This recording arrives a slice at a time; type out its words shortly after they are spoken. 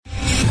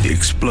The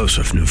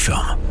explosive new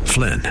film,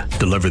 Flynn,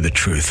 deliver the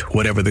truth,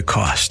 whatever the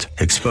cost,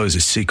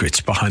 exposes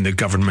secrets behind the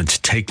government's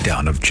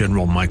takedown of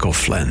General Michael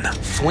Flynn.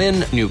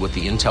 Flynn knew what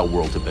the intel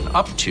world had been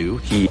up to.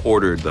 He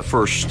ordered the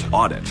first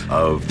audit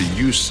of the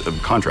use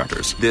of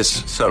contractors.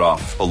 This set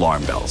off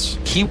alarm bells.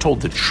 He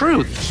told the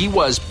truth. He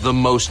was the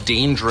most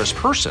dangerous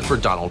person for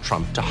Donald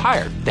Trump to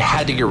hire. They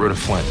had to get rid of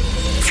Flynn.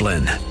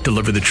 Flynn,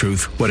 deliver the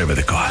truth, whatever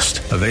the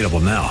cost. Available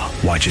now.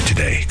 Watch it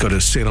today. Go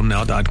to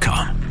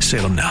salemnow.com.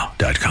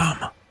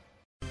 salemnow.com.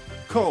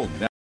 Call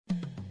now.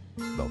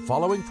 The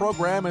following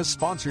program is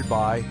sponsored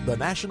by the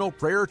National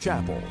Prayer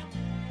Chapel.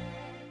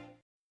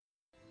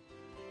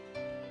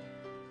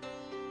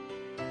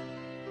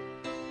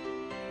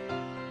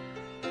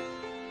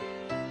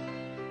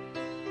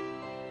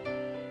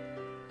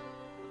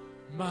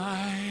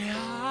 My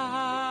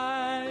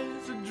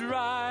eyes are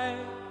dry,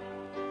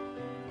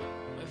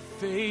 my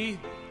faith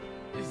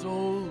is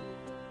old,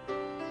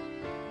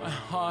 my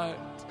heart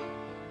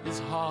is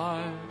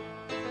hard,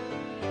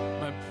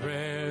 my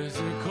prayers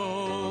are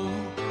cold,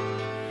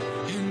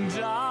 and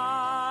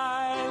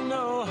I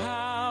know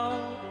how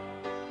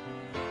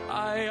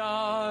I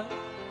ought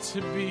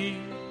to be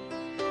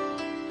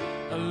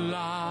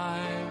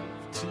alive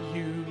to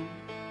you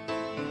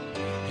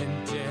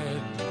and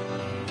dead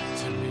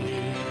to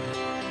me.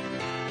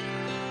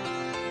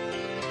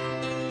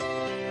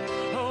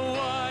 Oh,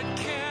 what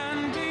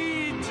can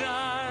be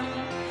done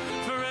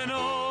for an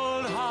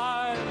old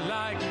heart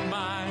like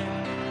mine?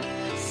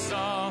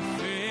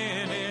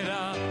 Soften it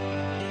up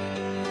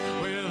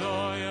with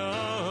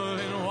oil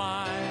and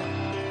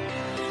wine.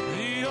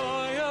 The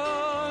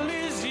oil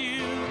is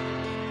you,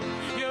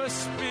 your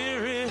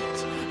spirit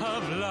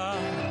of love.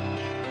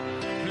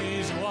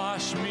 Please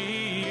wash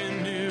me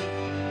anew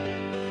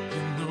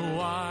in the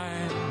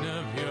wine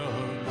of your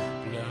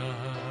blood.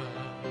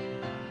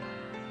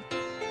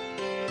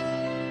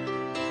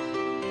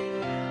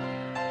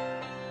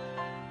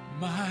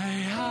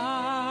 My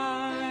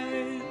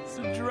eyes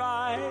are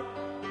dry,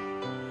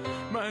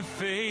 my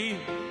faith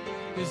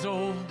is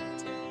old,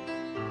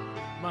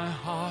 my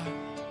heart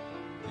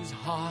is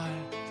hard,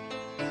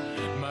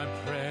 my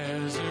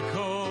prayers are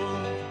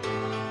cold,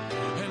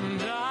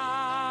 and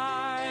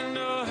I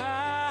know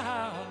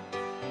how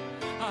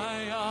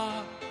I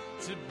ought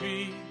to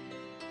be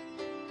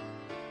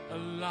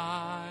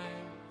alive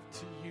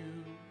to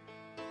you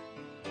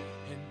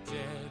and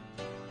dead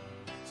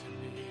to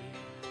me.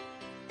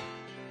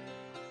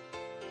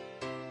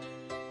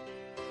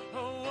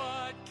 Oh,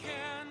 what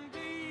can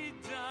be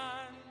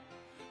done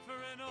for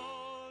an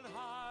old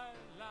heart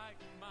like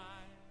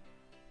mine?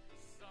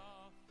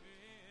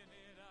 Soften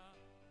it up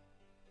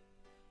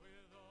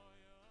with oil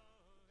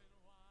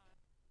and wine.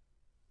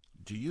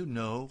 Do you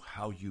know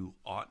how you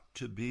ought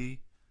to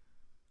be?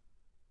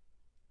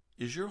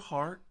 Is your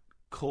heart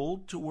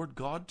cold toward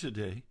God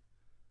today?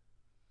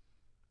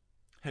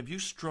 Have you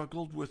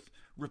struggled with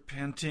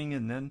repenting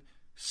and then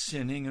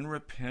sinning and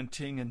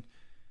repenting, and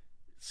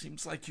it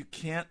seems like you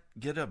can't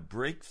get a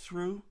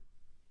breakthrough?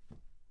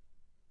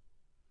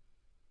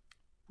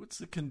 What's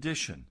the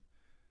condition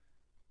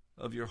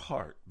of your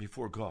heart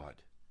before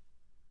God?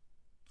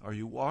 Are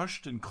you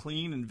washed and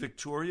clean and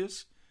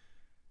victorious?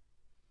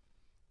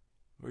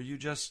 Or are you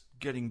just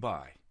getting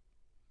by?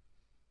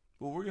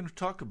 Well, we're going to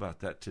talk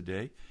about that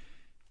today.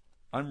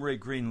 I'm Ray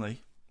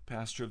Greenlee,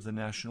 pastor of the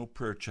National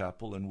Prayer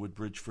Chapel in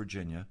Woodbridge,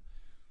 Virginia.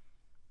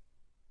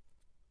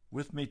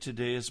 With me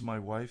today is my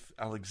wife,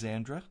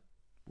 Alexandra.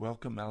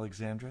 Welcome,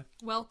 Alexandra.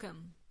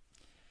 Welcome.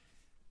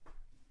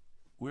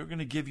 We're going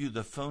to give you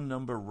the phone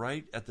number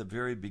right at the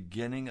very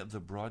beginning of the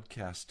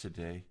broadcast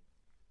today.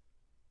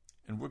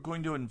 And we're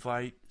going to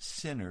invite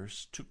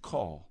sinners to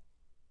call.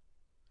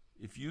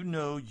 If you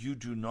know you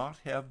do not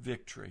have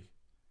victory,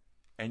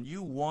 and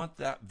you want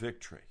that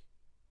victory,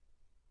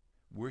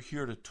 we're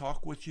here to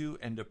talk with you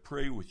and to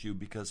pray with you,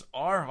 because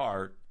our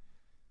heart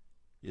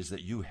is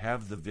that you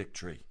have the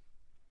victory.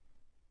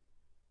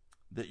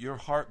 That your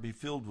heart be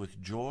filled with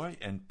joy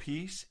and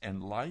peace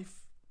and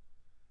life.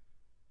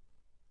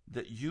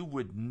 That you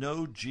would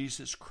know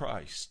Jesus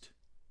Christ.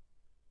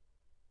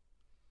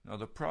 Now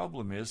the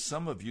problem is,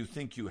 some of you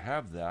think you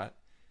have that,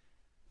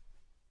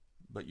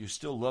 but you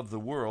still love the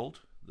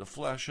world, the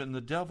flesh, and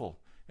the devil.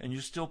 And you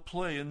still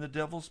play in the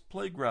devil's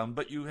playground,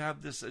 but you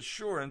have this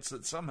assurance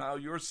that somehow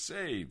you're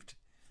saved.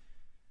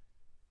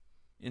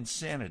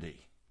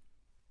 Insanity.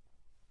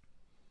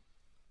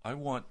 I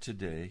want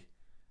today,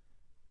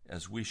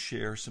 as we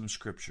share some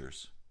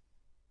scriptures,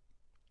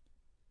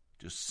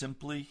 to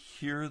simply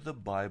hear the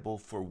Bible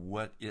for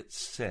what it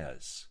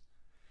says.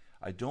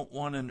 I don't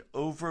want an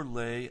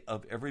overlay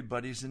of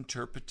everybody's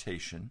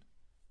interpretation.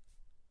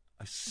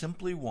 I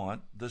simply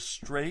want the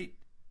straight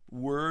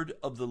word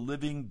of the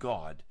living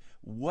God.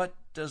 What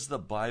does the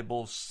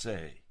Bible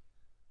say?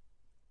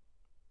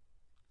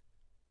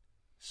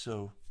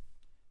 So,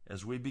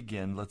 as we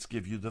begin, let's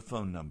give you the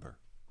phone number.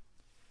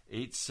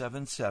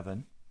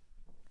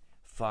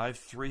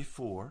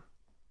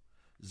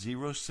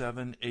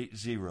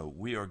 877-534-0780.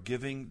 We are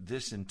giving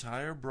this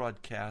entire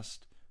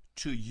broadcast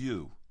to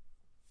you.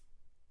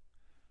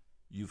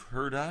 You've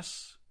heard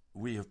us.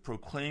 We have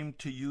proclaimed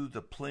to you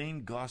the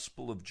plain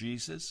gospel of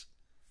Jesus.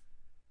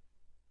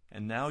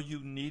 And now you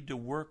need to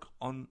work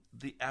on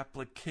the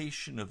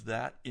application of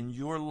that in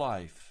your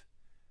life.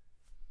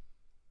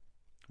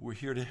 We're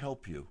here to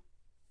help you.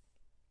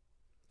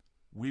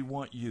 We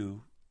want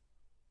you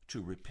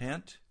to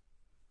repent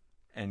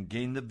and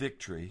gain the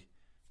victory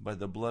by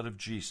the blood of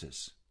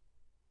Jesus.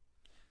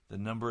 The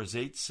number is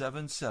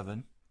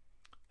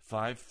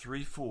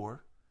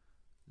 877-534-0780.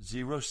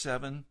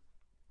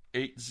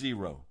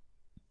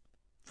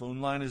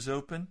 Phone line is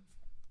open.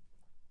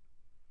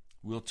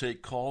 We'll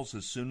take calls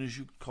as soon as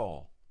you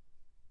call.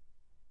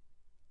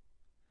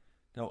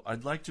 Now,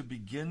 I'd like to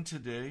begin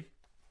today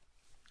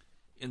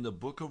in the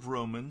book of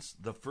Romans,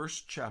 the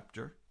first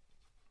chapter.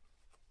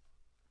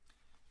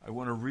 I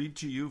want to read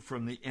to you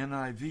from the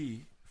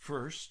NIV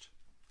first.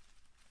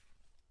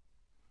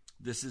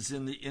 This is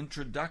in the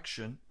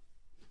introduction.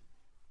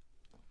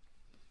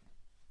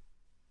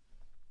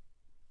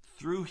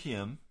 Through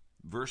him,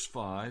 verse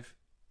 5,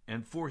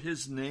 and for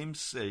his name's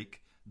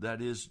sake,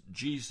 that is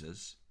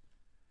Jesus,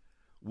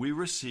 we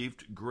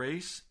received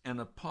grace and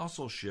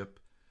apostleship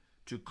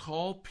to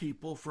call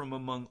people from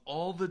among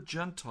all the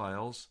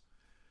Gentiles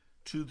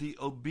to the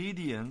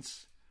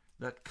obedience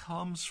that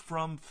comes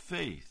from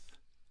faith.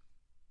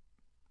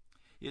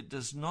 It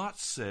does not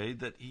say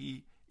that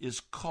he is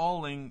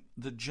calling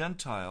the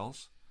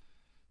Gentiles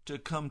to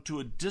come to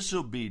a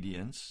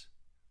disobedience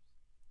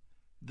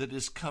that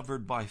is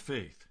covered by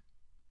faith.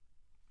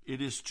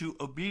 It is to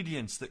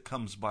obedience that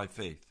comes by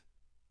faith.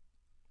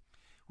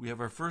 We have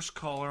our first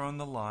caller on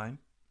the line.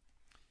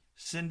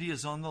 Cindy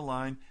is on the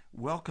line.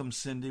 Welcome,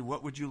 Cindy.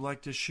 What would you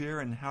like to share,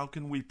 and how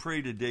can we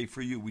pray today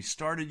for you? We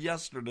started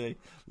yesterday.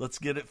 Let's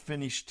get it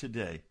finished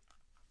today.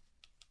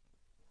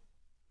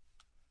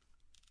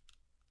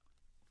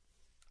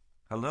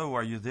 Hello,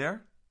 are you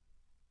there?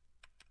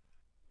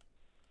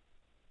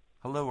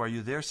 Hello, are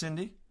you there,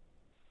 Cindy?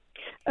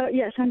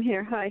 Yes, I'm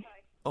here. Hi.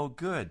 Oh,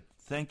 good.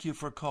 Thank you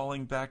for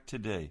calling back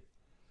today.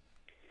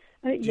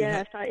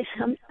 Yes,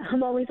 I'm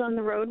always on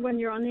the road when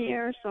you're on the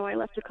air, so I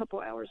left a couple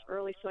hours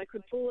early so I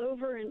could pull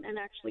over and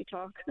actually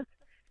talk.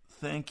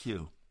 Thank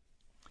you.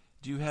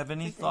 Do you have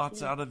any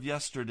thoughts out of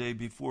yesterday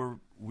before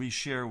we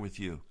share with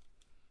you?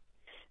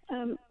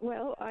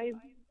 Well, I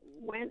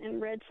went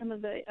and read some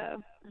of the, I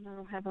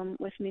don't have them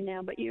with me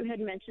now, but you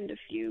had mentioned a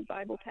few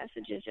Bible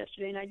passages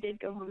yesterday, and I did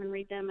go home and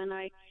read them, and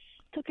I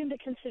took into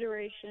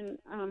consideration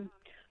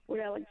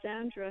what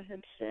Alexandra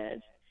had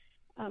said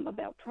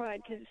about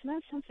pride, because it's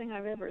not something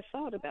I've ever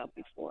thought about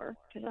before,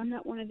 because I'm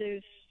not one of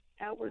those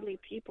outwardly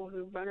people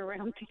who run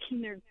around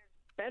thinking they're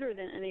better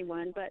than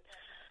anyone, but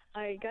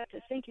I got to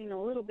thinking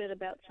a little bit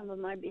about some of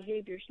my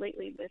behaviors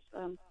lately with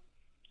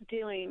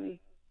dealing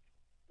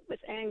with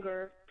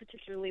anger,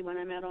 particularly when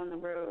I'm out on the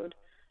road.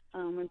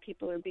 When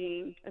people are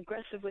being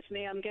aggressive with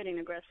me, I'm getting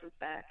aggressive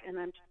back, and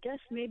I guess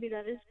maybe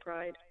that is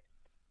pride.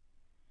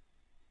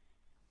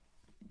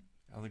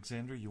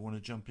 Alexander, you want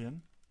to jump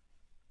in?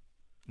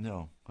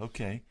 No.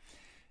 Okay.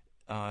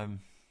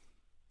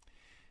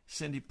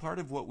 Cindy, part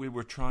of what we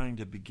were trying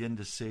to begin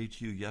to say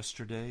to you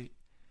yesterday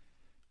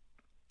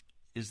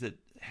is that,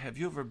 have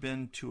you ever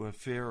been to a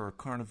fair or a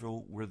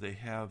carnival where they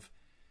have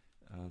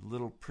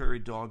little prairie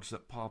dogs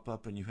that pop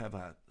up and you have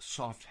a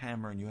soft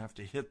hammer and you have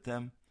to hit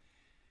them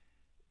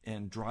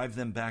and drive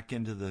them back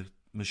into the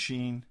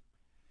machine?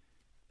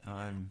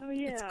 Oh,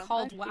 yeah. It's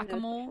called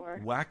whack-a-mole.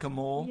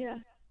 Whack-a-mole? Yeah.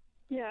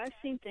 Yeah, I've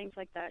seen things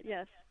like that,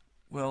 yes.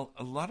 Well,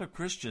 a lot of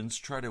Christians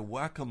try to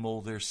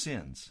whack-a-mole their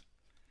sins.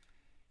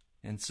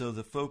 And so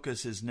the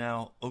focus is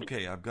now,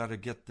 okay, I've got to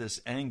get this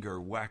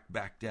anger whacked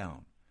back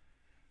down.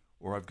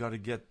 Or I've got to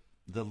get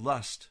the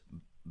lust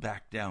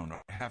back down. Or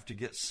I have to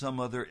get some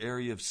other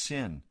area of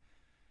sin.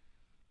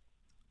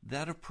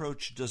 That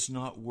approach does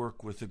not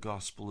work with the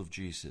gospel of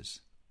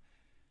Jesus.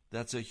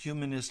 That's a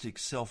humanistic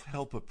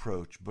self-help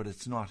approach, but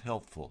it's not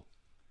helpful.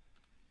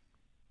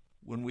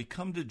 When we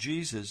come to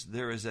Jesus,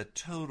 there is a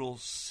total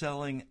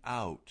selling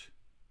out.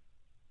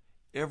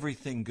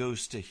 Everything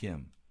goes to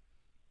him.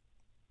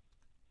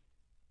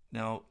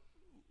 Now,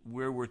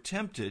 where we're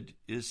tempted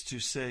is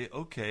to say,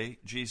 okay,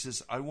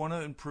 Jesus, I want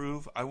to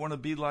improve. I want to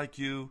be like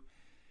you.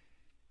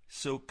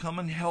 So come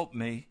and help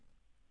me.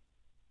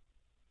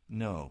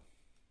 No.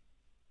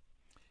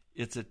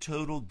 It's a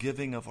total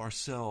giving of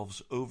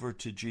ourselves over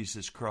to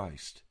Jesus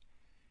Christ.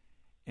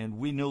 And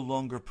we no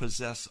longer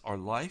possess our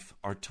life,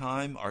 our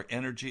time, our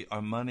energy,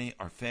 our money,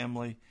 our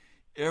family.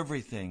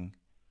 Everything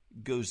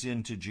goes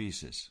into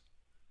Jesus.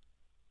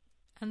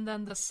 And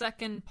then the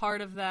second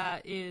part of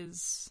that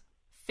is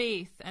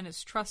faith and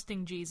is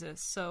trusting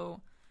Jesus.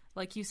 So,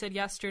 like you said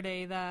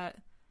yesterday, that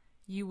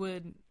you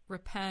would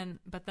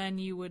repent, but then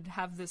you would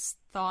have this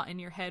thought in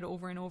your head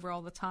over and over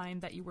all the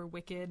time that you were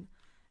wicked.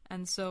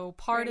 And so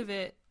part of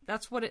it,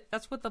 that's what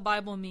the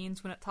Bible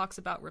means when it talks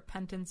about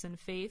repentance and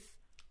faith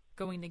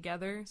going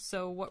together.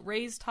 So what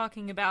Ray's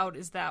talking about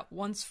is that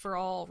once for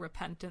all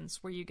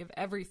repentance where you give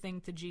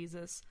everything to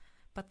Jesus,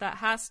 but that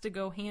has to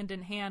go hand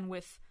in hand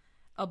with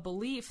a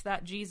belief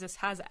that Jesus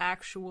has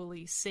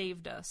actually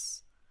saved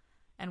us.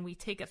 and we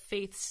take a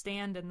faith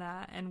stand in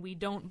that, and we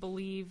don't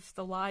believe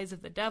the lies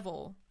of the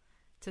devil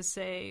to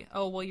say,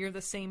 oh, well, you're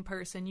the same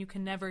person, you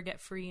can never get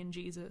free in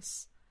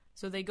Jesus.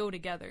 So they go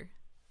together.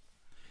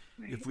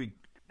 Right.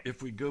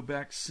 If we go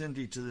back,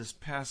 Cindy, to this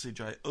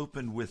passage I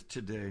opened with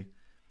today,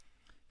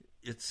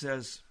 it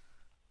says,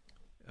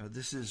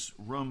 this is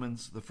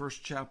Romans, the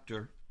first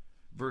chapter,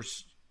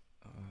 verse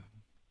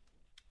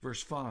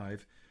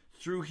 5,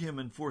 through him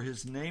and for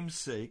his name's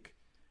sake,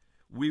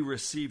 we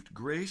received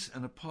grace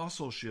and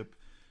apostleship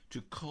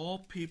to call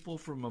people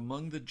from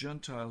among the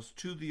Gentiles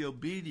to the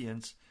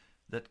obedience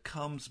that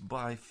comes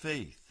by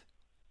faith.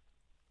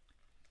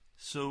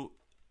 So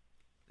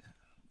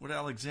what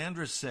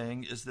Alexandra's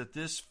saying is that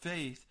this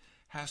faith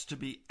has to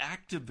be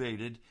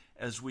activated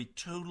as we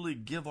totally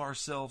give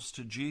ourselves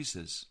to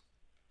Jesus.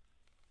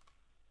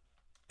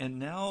 And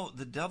now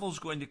the devil's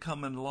going to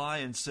come and lie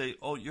and say,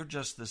 oh, you're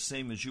just the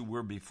same as you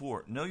were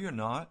before. No, you're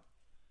not.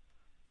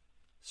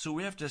 So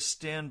we have to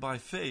stand by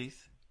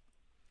faith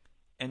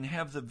and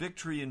have the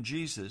victory in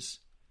Jesus.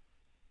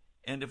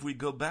 And if we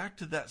go back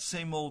to that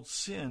same old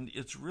sin,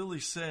 it's really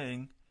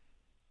saying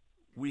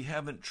we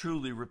haven't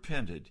truly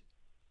repented.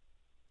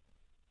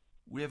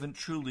 We haven't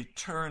truly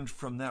turned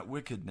from that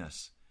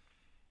wickedness.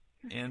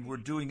 And we're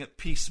doing it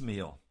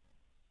piecemeal.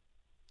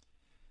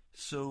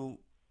 So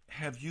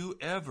have you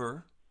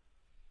ever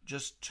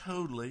just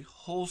totally,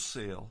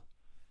 wholesale,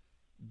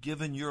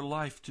 given your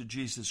life to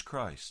Jesus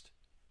Christ?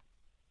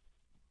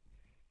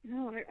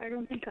 No, I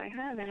don't think I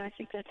have, and I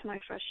think that's my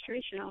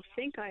frustration. I'll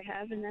think I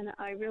have, and then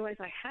I realize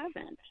I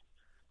haven't.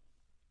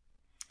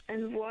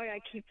 And why I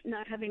keep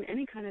not having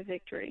any kind of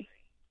victory.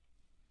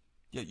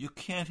 Yeah, you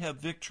can't have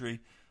victory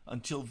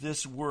until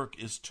this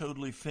work is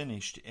totally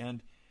finished,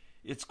 and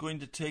it's going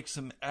to take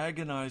some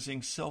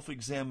agonizing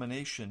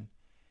self-examination,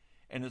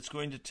 and it's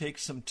going to take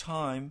some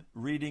time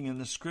reading in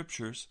the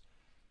Scriptures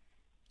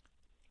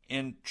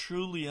and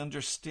truly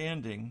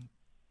understanding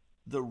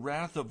the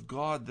wrath of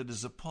God that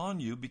is upon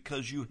you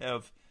because you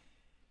have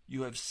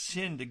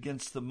sinned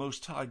against the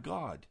Most High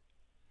God.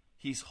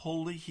 He's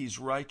holy, He's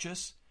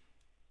righteous,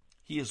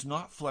 He is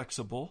not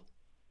flexible.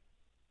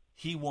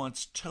 He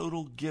wants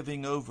total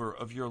giving over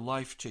of your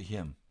life to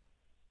Him.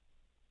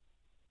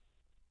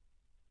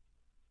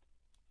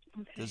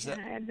 Okay.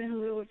 I've been a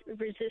little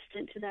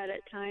resistant to that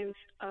at times.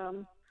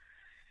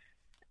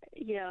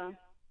 Yeah,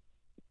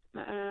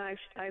 and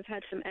I've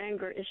had some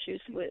anger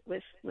issues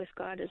with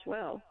God as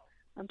well,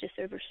 just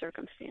over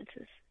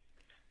circumstances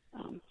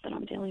that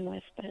I'm dealing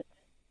with. But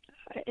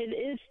it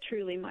is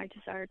truly my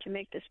desire to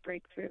make this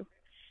breakthrough.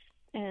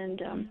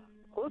 And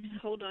whoops,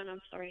 hold on,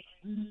 I'm sorry.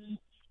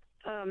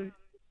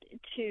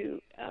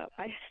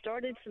 I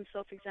started some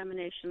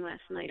self-examination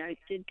last night. I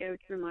did go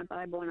through my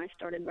Bible and I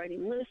started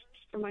writing lists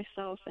for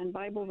myself and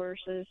Bible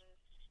verses.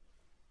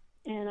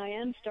 And I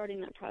am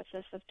starting that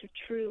process to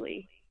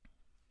truly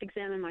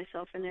examine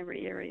myself in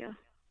every area.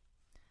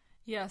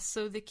 Yes,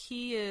 so the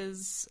key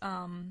is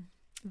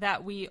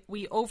that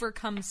we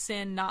overcome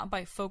sin not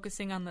by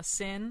focusing on the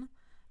sin,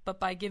 but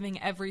by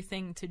giving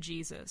everything to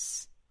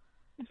Jesus.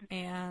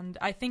 And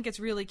I think it's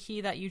really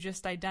key that you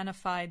just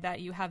identified that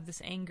you have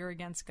this anger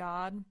against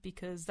God,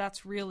 because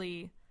that's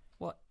really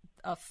what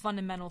a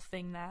fundamental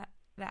thing that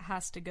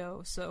has to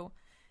go. So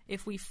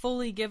if we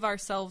fully give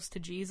ourselves to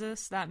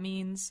Jesus, that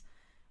means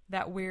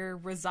that we're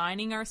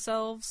resigning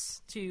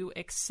ourselves to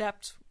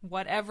accept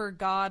whatever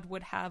God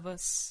would have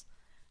us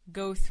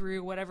go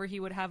through, whatever He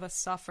would have us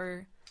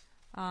suffer.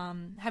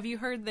 Have you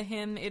heard the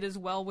hymn, "It Is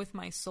Well With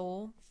My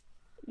Soul"?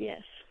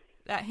 Yes.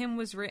 That hymn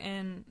was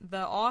written,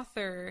 the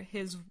author,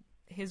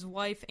 his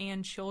wife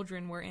and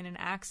children were in an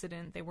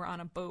accident. They were on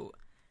a boat,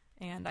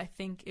 and I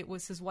think it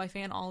was his wife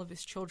and all of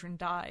his children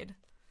died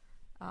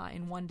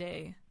in one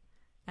day.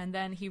 And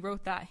then he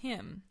wrote that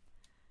hymn.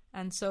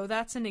 And so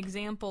that's an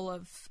example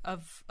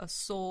of a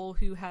soul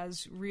who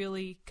has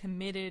really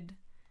committed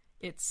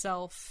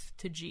itself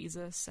to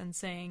Jesus and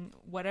saying,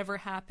 whatever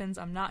happens,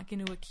 I'm not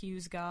going to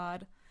accuse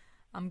God.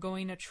 I'm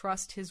going to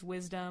trust His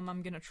wisdom.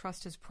 I'm going to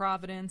trust His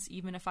providence,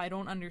 even if I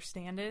don't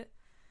understand it.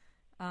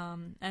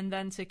 And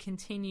then to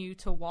continue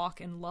to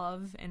walk in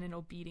love and in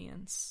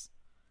obedience.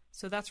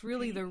 So that's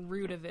really the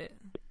root of it.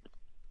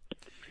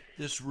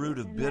 This root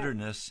of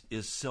bitterness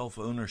is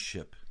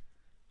self-ownership,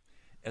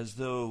 as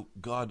though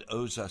God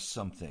owes us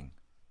something.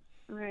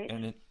 Right.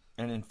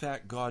 And in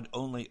fact, God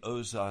only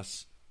owes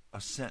us a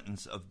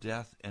sentence of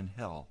death and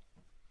hell.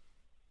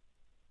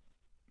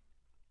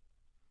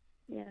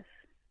 Yes.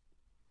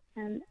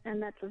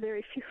 And that's a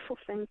very fearful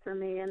thing for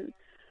me. And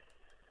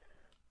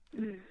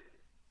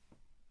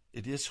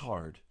it is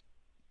hard.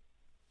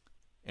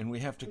 And we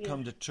have to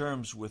come to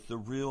terms with the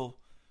real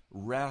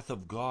wrath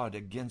of God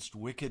against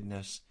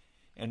wickedness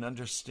and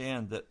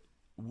understand that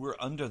we're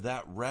under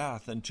that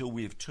wrath until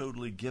we've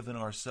totally given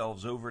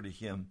ourselves over to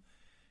Him,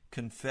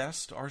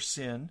 confessed our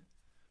sin.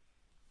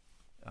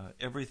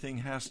 Everything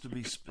has to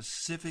be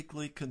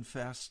specifically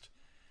confessed.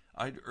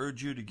 I'd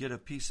urge you to get a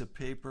piece of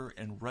paper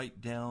and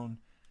write down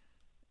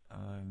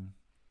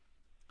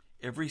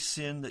every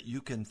sin that you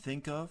can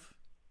think of,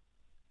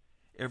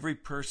 every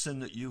person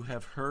that you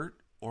have hurt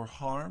or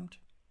harmed,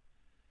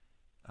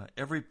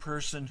 every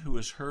person who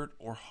has hurt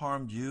or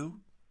harmed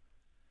you,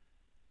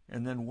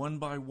 and then one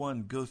by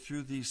one go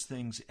through these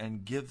things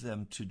and give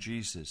them to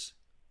Jesus.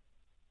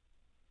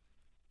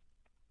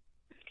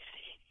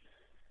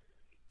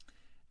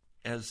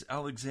 As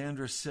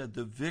Alexandra said,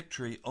 the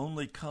victory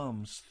only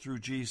comes through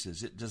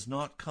Jesus. It does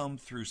not come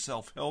through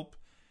self-help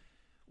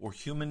or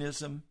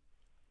humanism.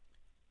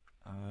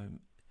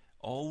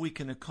 All we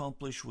can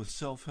accomplish with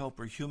self-help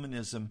or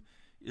humanism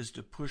is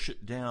to push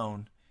it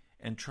down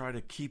and try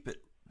to keep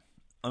it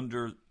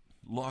under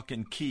lock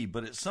and key.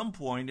 But at some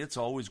point, it's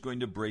always going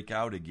to break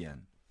out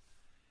again.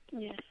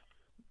 Yes.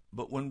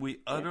 But when we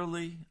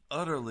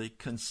utterly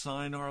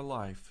consign our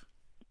life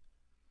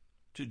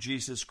to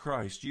Jesus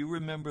Christ, you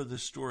remember the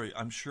story.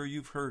 I'm sure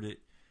you've heard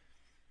it.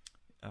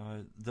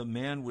 The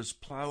man was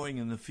plowing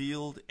in the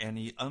field, and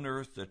he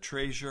unearthed a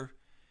treasure,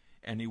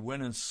 and he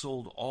went and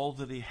sold all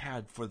that he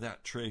had for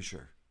that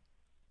treasure.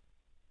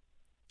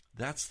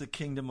 That's the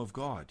kingdom of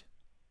God.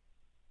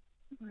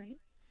 Right.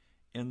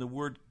 And the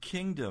word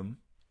kingdom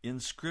in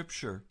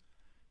Scripture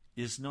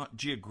is not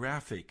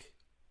geographic.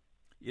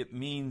 It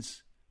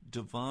means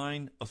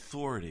divine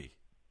authority.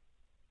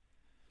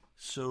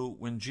 So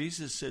when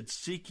Jesus said,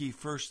 "Seek ye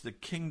first the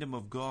kingdom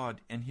of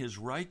God and his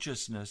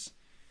righteousness,"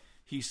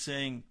 he's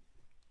saying,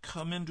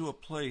 come into a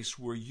place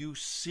where you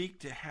seek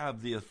to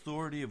have the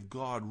authority of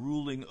God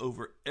ruling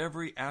over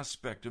every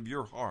aspect of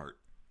your heart.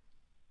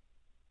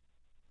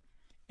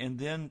 And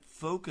then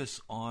focus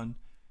on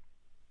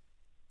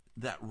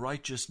that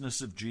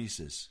righteousness of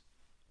Jesus.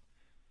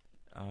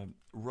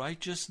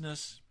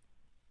 Righteousness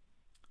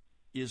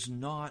is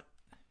not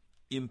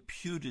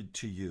imputed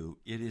to you,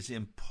 it is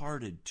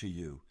imparted to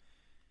you.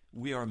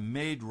 We are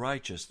made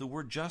righteous. The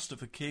word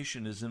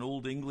justification is an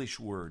Old English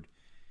word,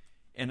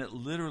 and it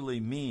literally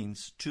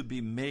means to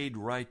be made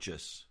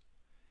righteous.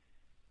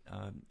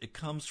 It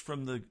comes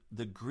from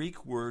the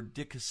Greek word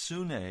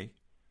dikasune,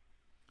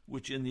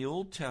 which in the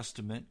Old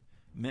Testament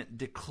meant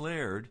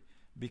declared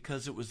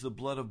because it was the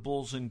blood of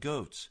bulls and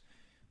goats.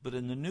 But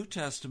in the New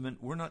Testament,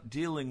 we're not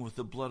dealing with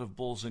the blood of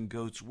bulls and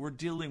goats. We're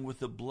dealing with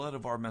the blood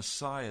of our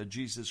Messiah,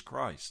 Jesus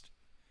Christ.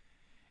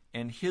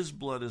 And his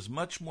blood is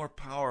much more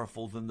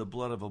powerful than the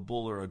blood of a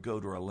bull or a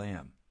goat or a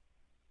lamb.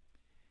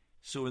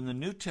 So in the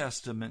New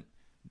Testament,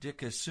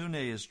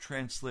 dikasune is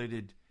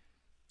translated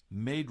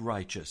made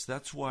righteous.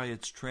 That's why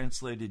it's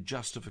translated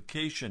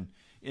justification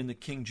in the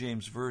King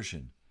James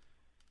Version.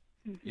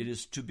 Mm-hmm. It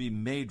is to be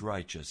made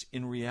righteous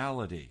in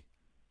reality.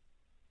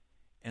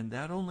 And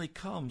that only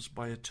comes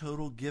by a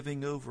total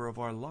giving over of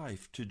our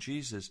life to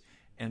Jesus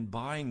and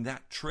buying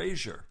that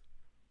treasure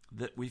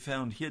that we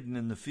found hidden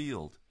in the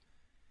field.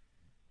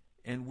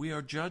 And we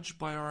are judged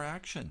by our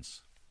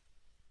actions.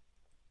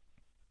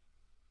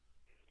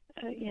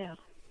 Yeah,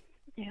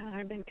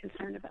 I've been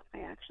concerned about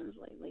my actions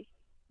lately.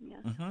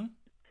 Yes. Mm-hmm.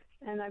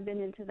 And I've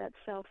been into that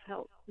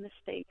self-help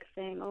mistake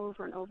thing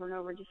over and over and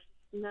over.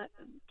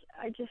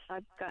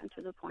 I've gotten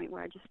to the point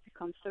where I just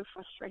become so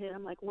frustrated.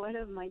 I'm like, what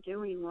am I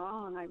doing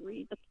wrong? I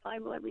read the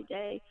Bible every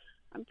day.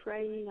 I'm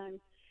praying,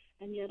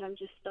 and yet I'm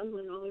just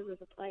stumbling all over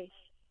the place.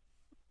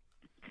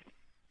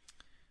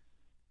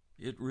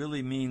 It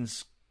really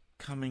means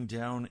coming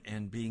down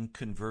and being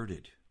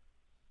converted.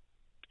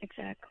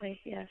 Exactly.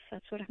 Yes,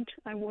 that's what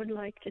I would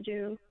like to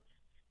do.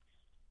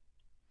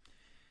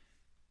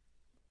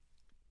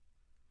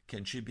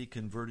 Can she be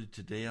converted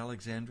today,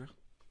 Alexandra?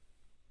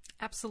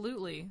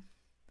 Absolutely.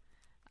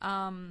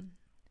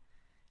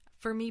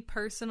 For me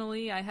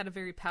personally, I had a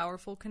very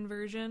powerful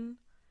conversion,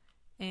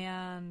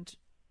 and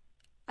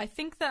I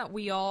think that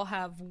we all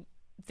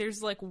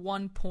there's like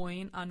one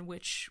point on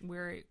which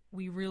where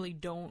we really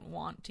don't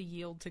want to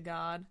yield to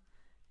God,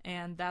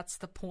 and that's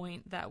the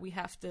point that we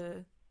have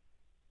to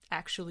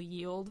actually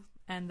yield,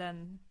 and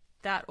then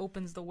that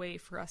opens the way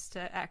for us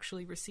to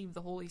actually receive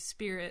the Holy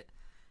Spirit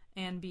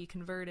and be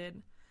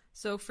converted.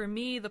 So for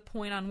me, the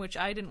point on which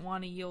I didn't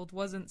want to yield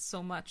wasn't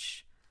so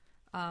much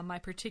my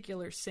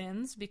particular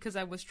sins, because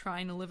I was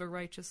trying to live a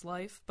righteous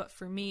life, but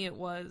for me it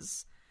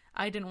was,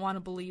 I didn't want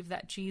to believe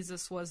that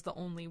Jesus was the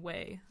only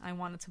way. I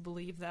wanted to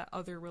believe that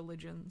other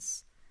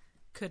religions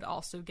could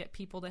also get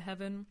people to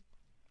heaven.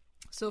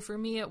 So for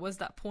me it was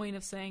that point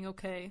of saying,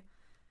 okay,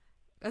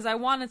 as I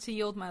wanted to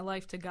yield my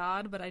life to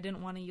God, but I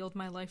didn't want to yield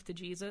my life to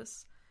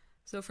Jesus.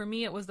 So for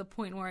me it was the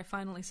point where I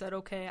finally said,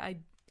 okay,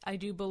 I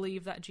do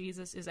believe that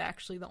Jesus is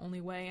actually the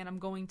only way, and I'm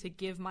going to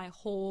give my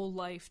whole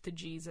life to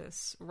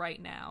Jesus right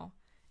now.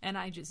 And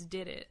I just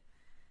did it.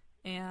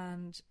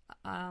 And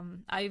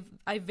I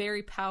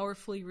very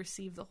powerfully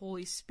received the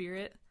Holy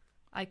Spirit.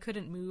 I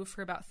couldn't move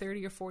for about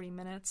 30 or 40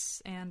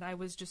 minutes, and I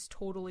was just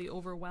totally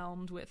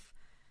overwhelmed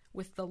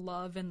with the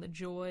love and the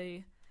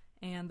joy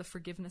and the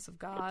forgiveness of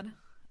God.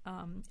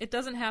 It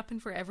doesn't happen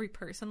for every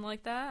person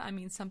like that. I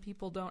mean, some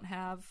people don't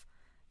have,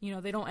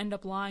 they don't end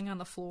up lying on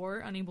the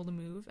floor, unable to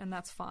move, and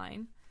that's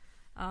fine.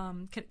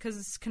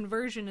 Because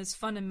conversion is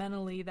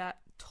fundamentally that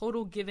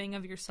total giving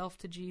of yourself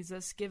to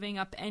Jesus, giving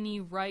up any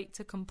right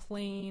to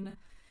complain.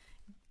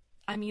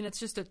 I mean, it's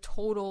just a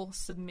total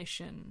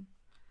submission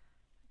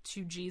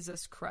to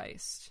Jesus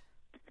Christ.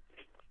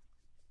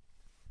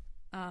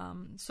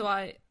 So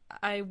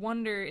I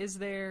wonder, is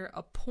there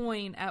a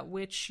point at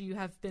which you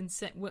have been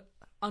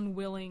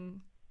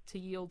unwilling to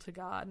yield to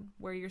God,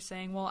 where you're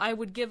saying, well, I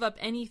would give up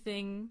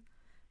anything,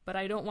 but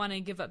I don't want to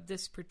give up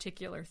this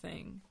particular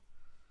thing?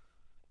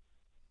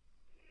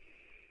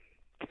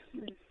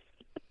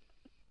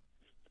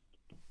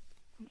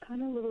 I'm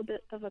kind of a little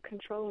bit of a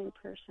controlling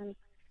person.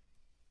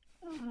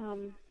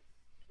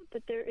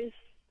 But there is,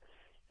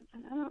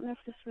 I don't know if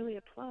this really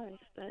applies,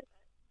 but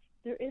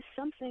there is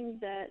something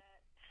that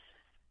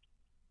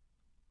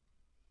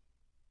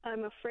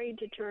I'm afraid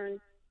to turn,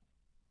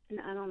 and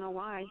I don't know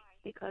why,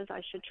 because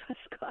I should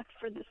trust God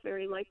for this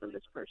very life of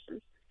this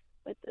person,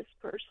 but this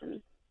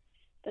person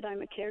that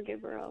I'm a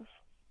caregiver of,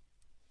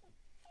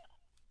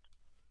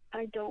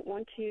 I don't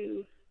want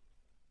to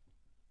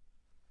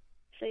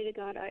say to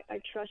God, I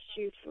trust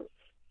you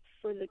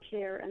for the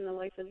care and the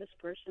life of this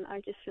person. I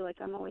just feel like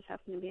I'm always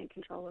having to be in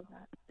control of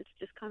that. It's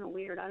just kind of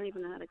weird. I don't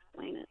even know how to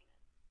explain it.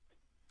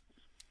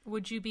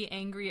 Would you be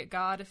angry at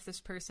God if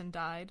this person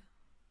died?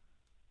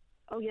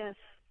 Oh, yes.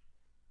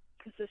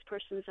 Because this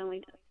person is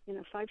only,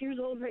 5 years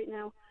old right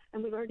now,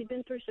 and we've already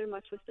been through so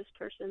much with this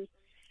person,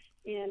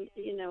 and,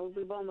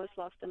 we've almost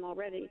lost them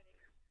already.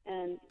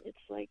 And it's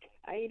like,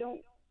 I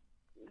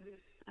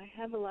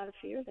have a lot of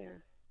fear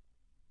there.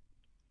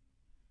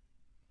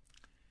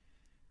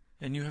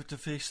 And you have to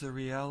face the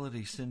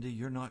reality, Cindy,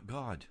 you're not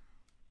God.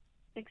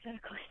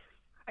 Exactly.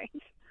 Right.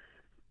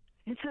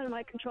 It's out of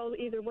my control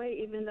either way,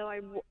 even though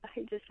I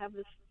just have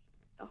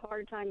a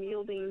hard time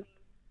yielding.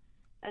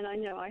 And I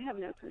know I have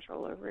no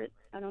control over it.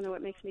 I don't know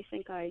what makes me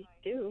think I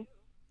do.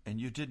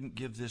 And you didn't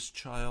give this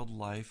child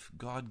life.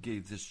 God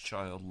gave this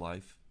child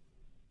life.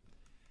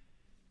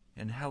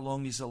 And how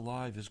long he's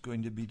alive is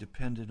going to be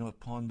dependent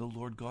upon the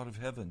Lord God of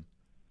heaven.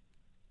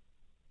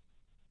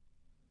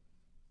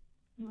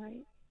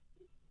 Right.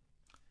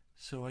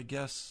 So I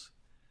guess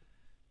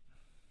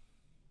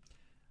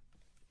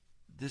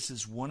this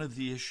is one of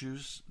the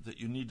issues that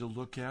you need to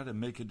look at and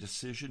make a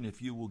decision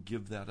if you will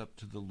give that up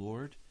to the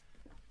Lord.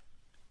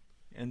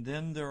 And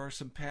then there are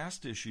some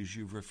past issues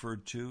you've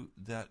referred to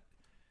that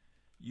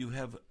you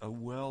have a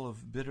well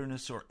of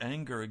bitterness or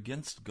anger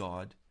against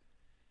God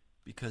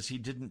because he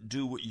didn't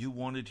do what you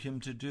wanted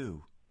him to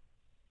do.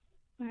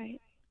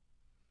 Right.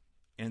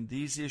 And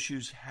these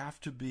issues have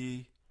to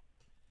be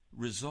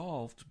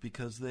resolved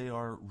because they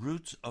are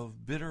roots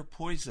of bitter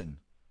poison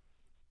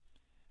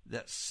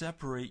that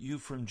separate you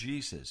from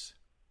Jesus.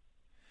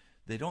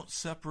 They don't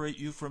separate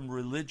you from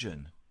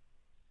religion,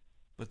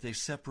 but they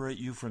separate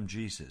you from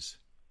Jesus.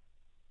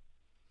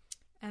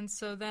 And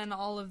so then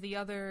all of the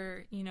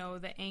other,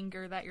 the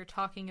anger that you're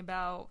talking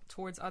about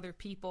towards other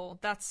people,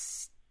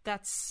 that's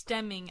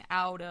stemming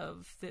out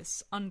of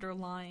this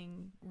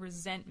underlying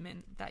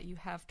resentment that you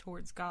have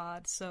towards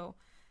God. So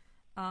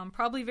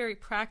probably very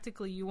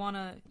practically, you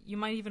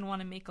might even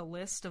want to make a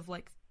list of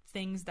like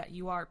things that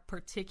you are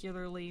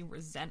particularly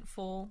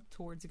resentful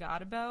towards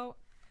God about,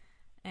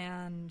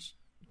 and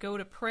go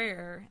to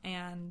prayer.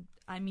 And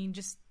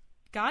just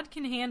God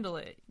can handle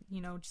it.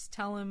 Just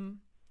tell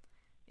him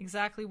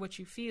exactly what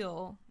you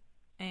feel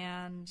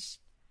and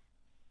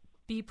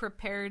be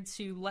prepared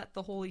to let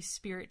the Holy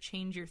Spirit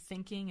change your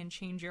thinking and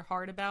change your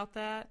heart about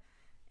that.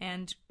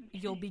 And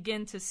you'll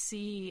begin to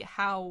see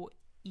how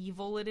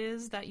evil it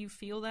is that you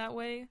feel that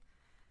way.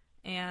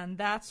 And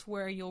that's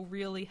where you'll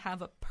really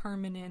have a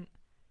permanent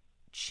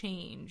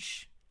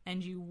change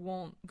and you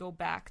won't go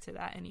back to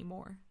that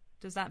anymore.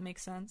 Does that make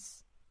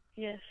sense?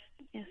 Yes,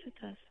 it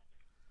does.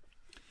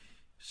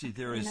 See,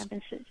 there is...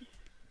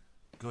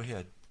 Go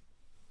ahead.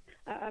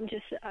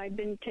 I've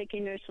been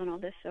taking notes on all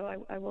this,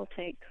 so I will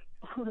take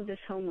all of this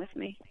home with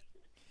me.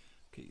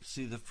 Okay,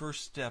 see, the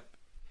first step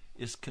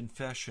is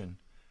confession,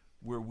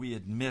 where we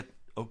admit,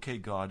 okay,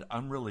 God,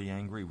 I'm really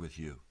angry with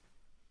you.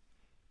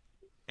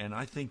 And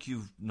I think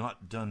you've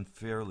not done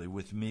fairly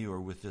with me or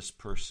with this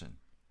person.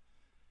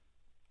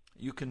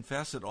 You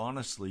confess it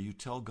honestly. You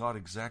tell God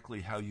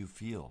exactly how you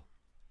feel.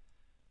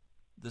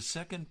 The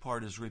second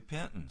part is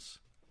repentance.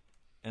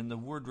 And the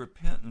word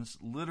repentance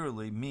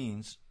literally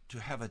means to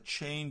have a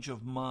change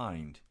of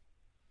mind.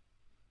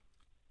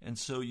 And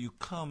so you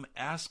come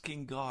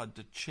asking God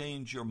to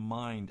change your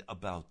mind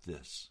about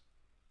this.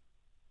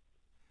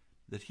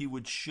 That he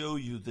would show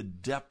you the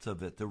depth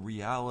of it, the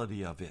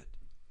reality of it.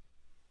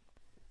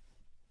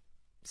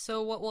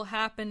 So what will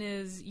happen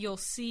is you'll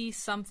see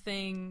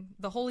something,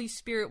 the Holy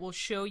Spirit will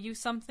show you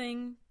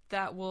something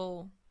that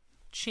will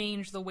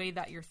change the way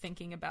that you're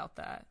thinking about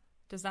that.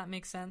 Does that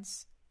make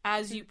sense?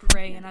 As you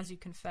pray and as you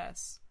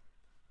confess.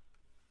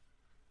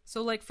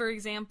 So like, for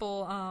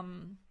example,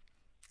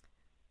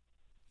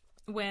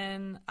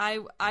 when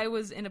I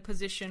was in a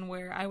position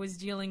where I was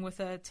dealing with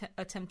a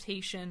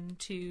temptation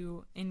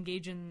to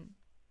engage in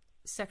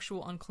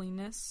sexual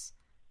uncleanness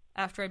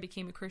after I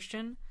became a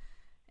Christian.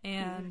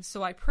 And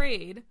so I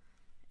prayed,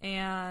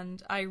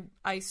 and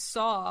I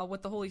saw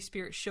what the Holy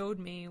Spirit showed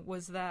me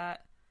was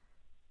that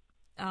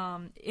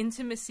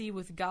intimacy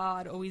with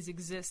God always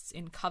exists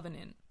in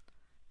covenant.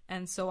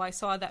 And so I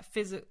saw that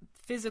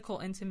physical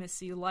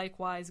intimacy,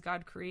 likewise,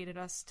 God created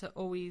us to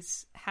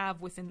always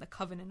have within the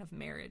covenant of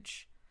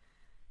marriage.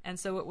 And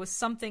so it was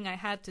something I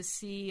had to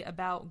see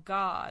about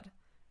God.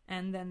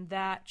 And then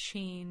that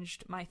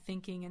changed my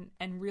thinking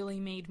and really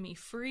made me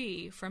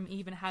free from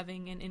even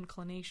having an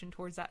inclination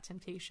towards that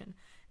temptation.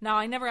 Now,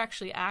 I never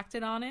actually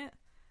acted on it,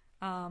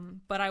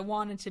 but I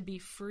wanted to be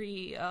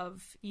free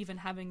of even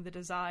having the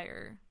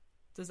desire.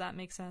 Does that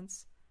make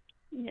sense?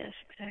 Yes,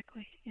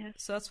 exactly. Yes.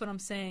 So that's what I'm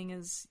saying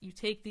is you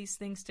take these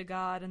things to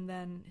God, and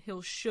then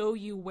he'll show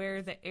you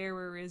where the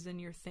error is in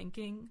your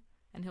thinking,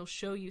 and he'll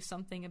show you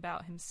something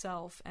about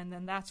himself, and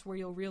then that's where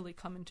you'll really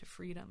come into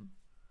freedom.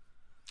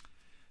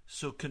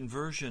 So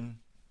conversion,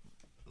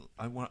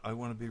 I want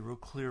to be real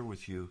clear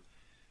with you.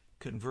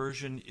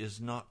 Conversion is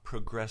not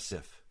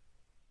progressive.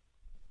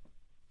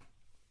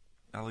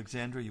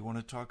 Alexandra, you want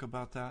to talk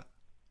about that?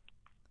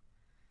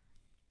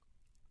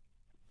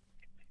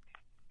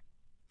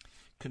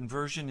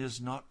 Conversion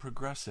is not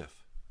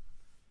progressive.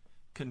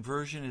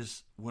 Conversion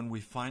is when we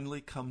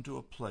finally come to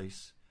a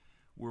place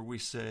where we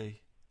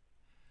say,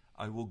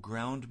 I will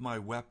ground my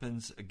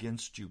weapons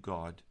against you,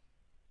 God.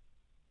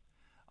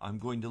 I'm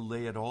going to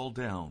lay it all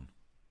down.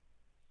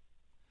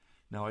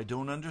 Now, I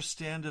don't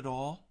understand it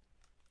all,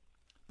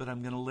 but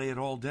I'm going to lay it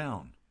all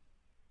down.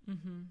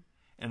 Mm-hmm.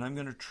 And I'm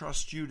going to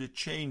trust you to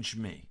change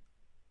me.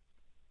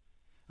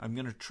 I'm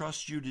going to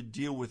trust you to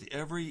deal with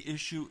every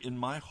issue in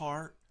my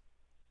heart.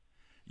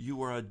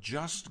 You are a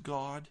just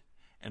God,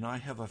 and I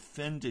have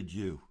offended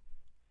you.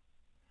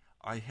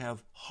 I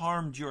have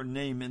harmed your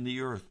name in the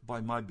earth by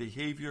my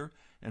behavior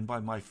and by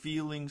my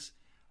feelings.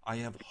 I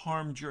have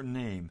harmed your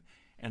name.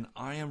 And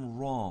I am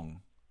wrong,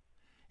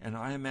 and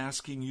I am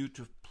asking you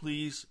to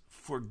please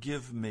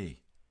forgive me.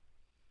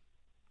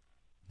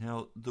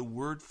 Now, the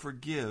word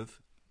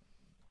forgive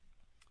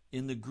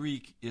in the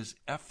Greek is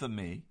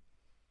epheme,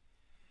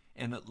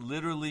 and it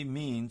literally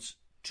means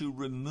to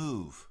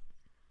remove.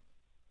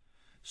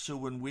 So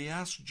when we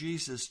ask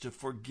Jesus to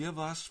forgive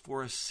us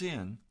for a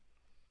sin,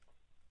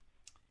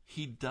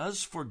 he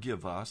does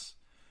forgive us,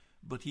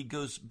 but he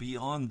goes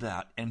beyond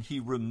that, and he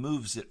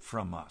removes it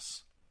from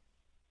us.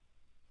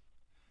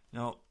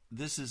 Now,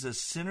 this is a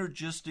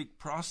synergistic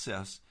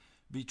process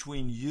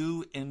between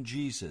you and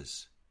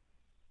Jesus.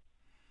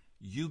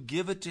 You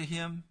give it to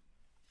him,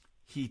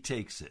 he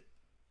takes it.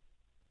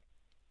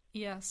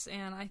 Yes,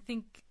 and I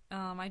think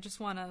I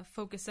just want to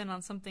focus in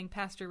on something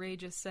Pastor Ray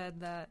just said,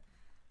 that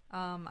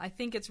I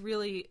think it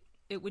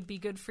would be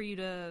good for you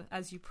to,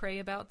 as you pray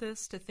about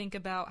this, to think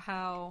about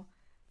how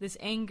this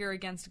anger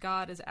against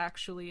God is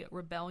actually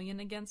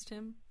rebellion against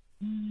him.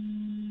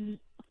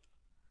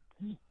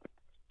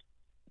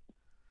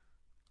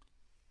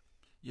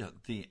 Yeah,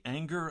 the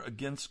anger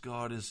against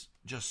God is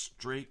just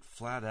straight,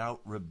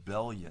 flat-out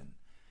rebellion.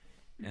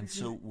 And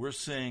so we're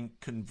saying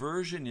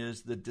conversion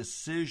is the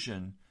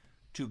decision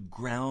to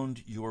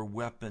ground your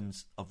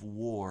weapons of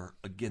war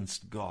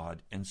against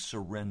God and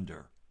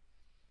surrender.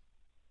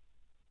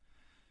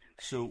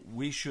 So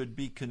we should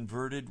be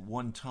converted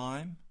one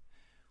time.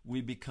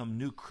 We become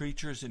new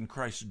creatures in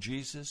Christ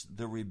Jesus.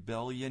 The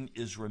rebellion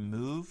is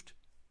removed.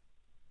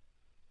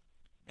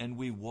 And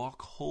we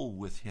walk whole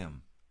with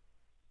him.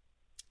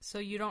 So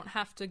you don't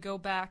have to go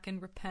back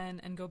and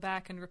repent and go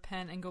back and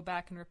repent and go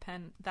back and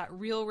repent. That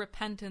real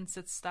repentance,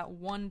 it's that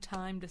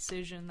one-time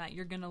decision that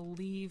you're going to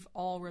leave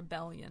all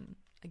rebellion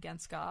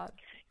against God.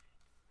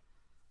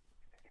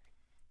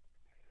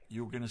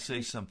 You were going to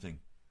say something.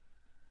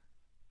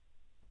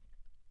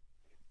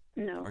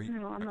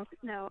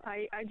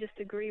 I just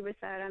agree with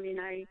that. I mean,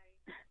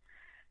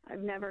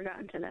 I've never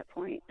gotten to that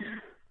point.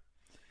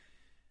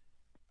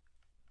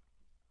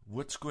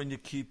 What's going to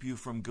keep you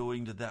from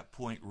going to that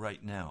point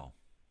right now?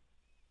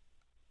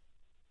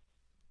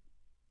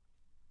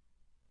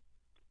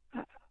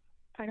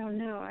 I don't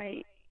know.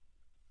 I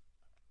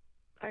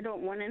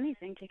don't want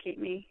anything to keep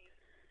me.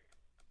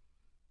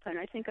 And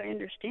I think I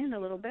understand a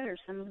little better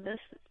some of this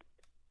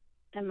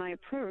and my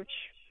approach.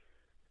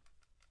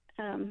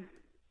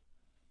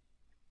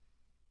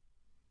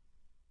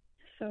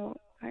 So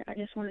I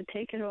just want to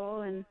take it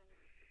all and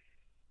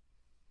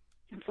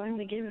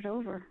finally give it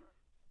over.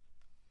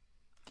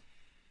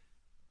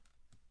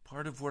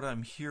 Part of what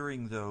I'm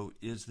hearing, though,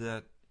 is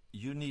that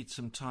you need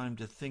some time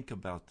to think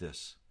about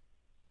this.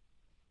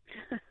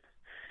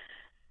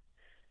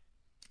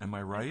 Am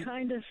I right?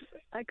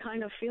 I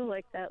kind of feel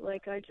like that.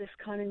 Like I just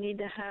kind of need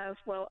to have,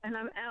 and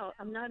I'm out.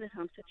 I'm not at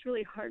home, so it's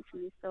really hard for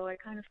me. So I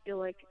kind of feel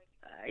like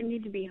I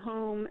need to be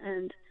home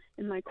and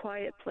in my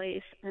quiet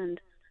place and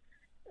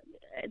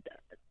a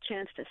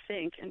chance to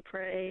think and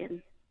pray.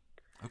 And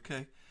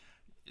okay.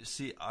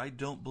 See, I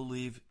don't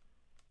believe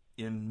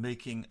in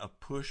making a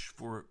push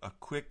for a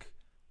quick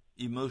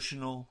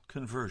emotional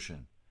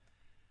conversion.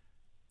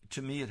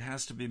 To me, it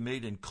has to be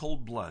made in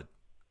cold blood.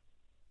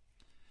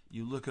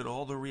 You look at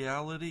all the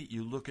reality,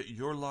 you look at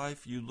your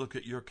life, you look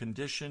at your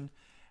condition,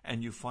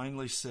 and you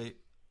finally say,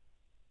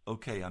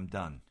 okay, I'm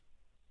done.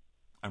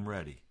 I'm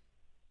ready.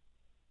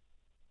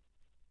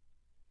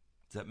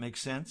 Does that make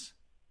sense?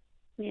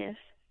 Yes.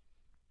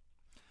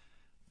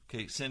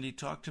 Okay, Cindy,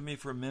 talk to me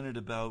for a minute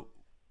about,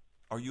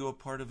 are you a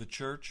part of a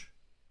church?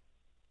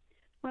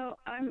 Well,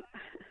 I'm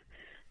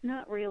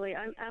not really.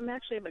 I'm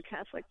actually of a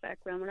Catholic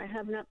background, and I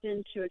have not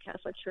been to a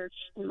Catholic church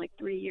in like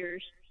 3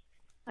 years.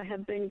 I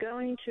have been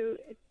going to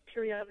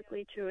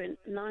periodically to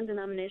a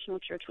non-denominational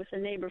church with a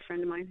neighbor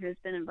friend of mine who has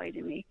been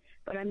inviting me,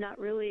 but I'm not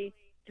really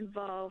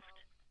involved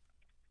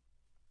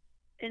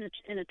in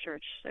a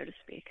church, so to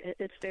speak.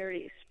 It's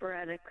very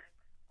sporadic.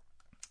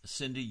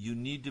 Cindy, you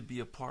need to be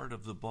a part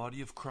of the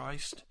body of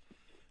Christ,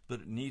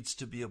 but it needs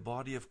to be a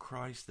body of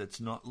Christ that's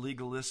not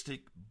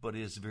legalistic, but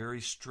is very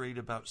straight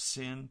about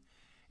sin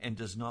and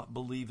does not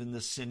believe in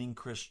the sinning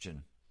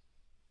Christian.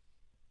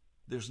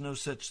 There's no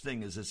such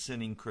thing as a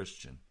sinning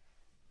Christian.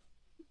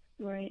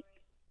 Right.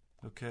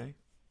 Okay?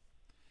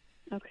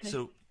 Okay.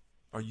 So,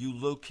 are you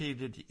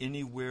located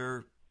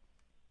anywhere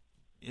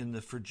in the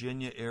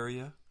Virginia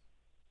area?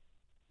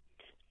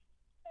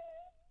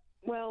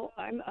 Well,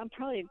 I'm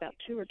probably about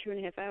 2 or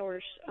 2.5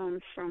 hours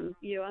from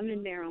you. I'm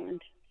in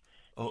Maryland.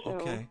 Oh, so.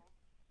 Okay.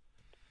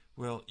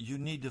 Well, you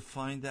need to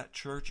find that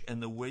church,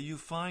 and the way you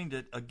find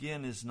it,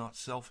 again, is not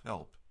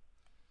self-help.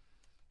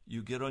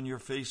 You get on your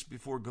face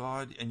before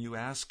God, and you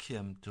ask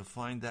Him to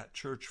find that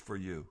church for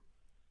you.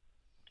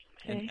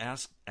 Okay. And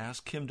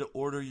ask Him to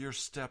order your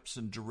steps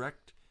and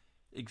direct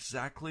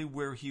exactly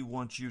where He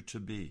wants you to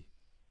be.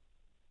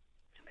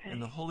 Okay.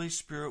 And the Holy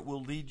Spirit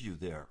will lead you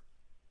there.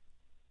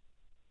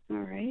 All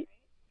right.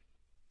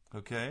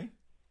 Okay?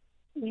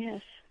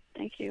 Yes.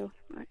 Thank you.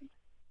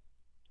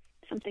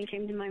 Something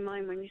came to my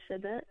mind when you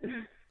said that.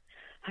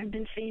 I've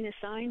been seeing a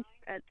sign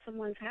at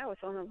someone's house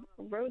on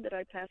a road that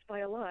I pass by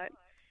a lot,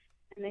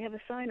 and they have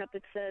a sign up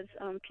that says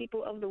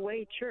People of the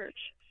Way Church,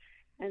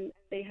 and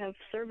they have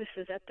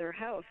services at their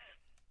house.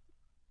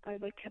 I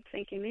kept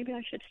thinking maybe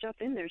I should stop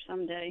in there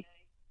someday.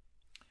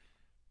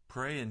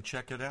 Pray and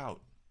check it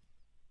out.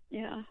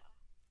 Yeah.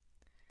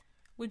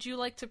 Would you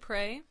like to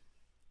pray?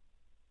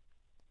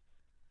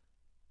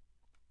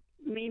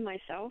 Me,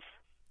 myself?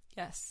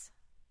 Yes.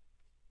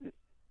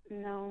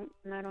 No,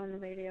 not on the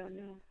radio,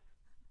 no.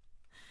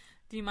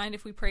 Do you mind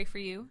if we pray for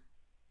you?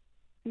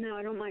 No,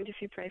 I don't mind if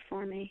you pray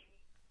for me.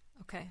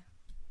 Okay.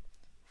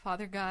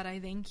 Father God, I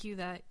thank you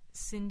that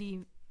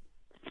Cindy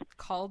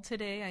called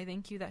today. I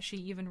thank you that she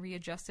even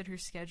readjusted her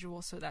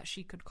schedule so that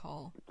she could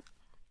call.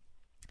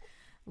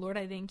 Lord,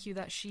 I thank you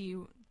that she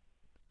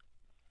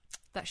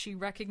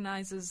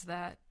recognizes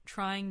that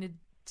trying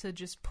to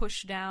just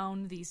push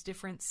down these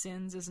different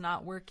sins is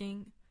not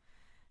working,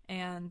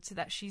 and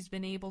that she's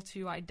been able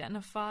to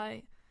identify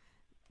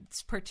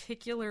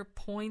particular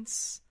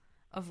points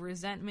of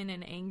resentment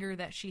and anger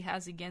that she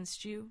has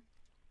against you.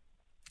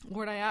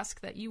 Lord, I ask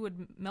that you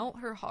would melt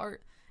her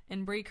heart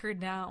and break her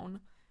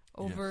down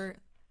over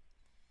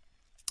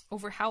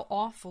how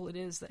awful it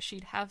is that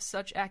she'd have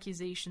such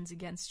accusations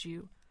against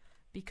you,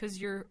 because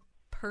you're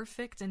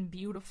perfect and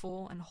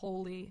beautiful and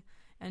holy,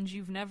 and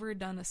you've never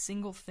done a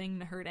single thing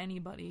to hurt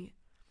anybody.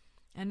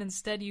 And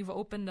instead you've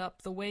opened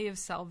up the way of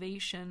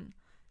salvation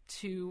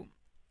to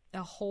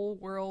a whole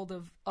world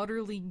of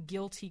utterly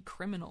guilty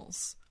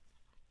criminals.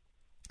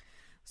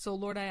 So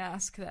Lord, I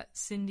ask that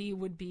Cindy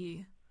would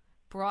be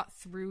brought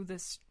through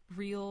this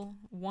real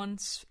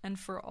once and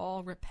for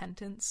all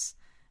repentance,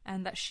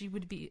 and that she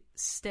would be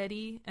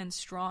steady and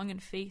strong in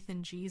faith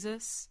in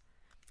Jesus.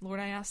 Lord,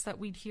 I ask that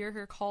we'd hear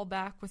her call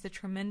back with a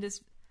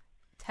tremendous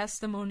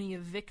testimony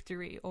of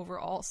victory over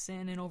all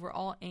sin and over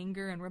all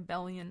anger and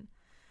rebellion.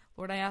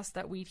 Lord, I ask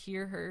that we'd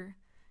hear her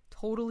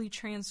totally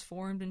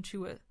transformed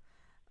into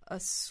a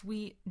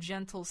sweet,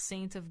 gentle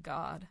saint of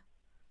God.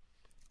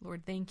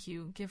 Lord, thank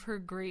you. Give her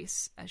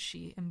grace as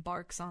she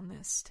embarks on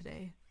this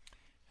today.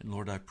 And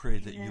Lord, I pray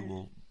that you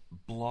will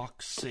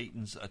block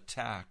Satan's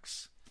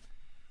attacks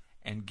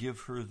and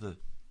give her the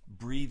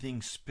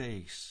breathing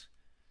space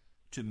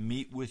to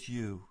meet with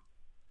you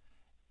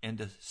and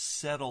to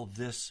settle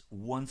this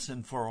once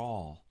and for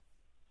all.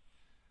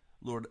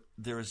 Lord,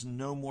 there is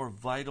no more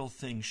vital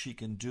thing she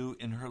can do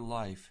in her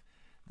life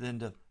than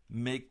to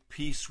make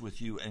peace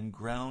with you and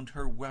ground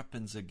her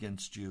weapons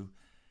against you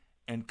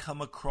and come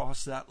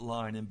across that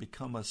line and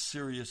become a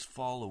serious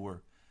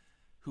follower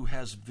who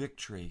has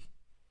victory.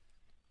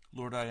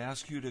 Lord, I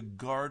ask you to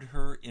guard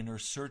her in her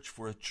search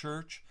for a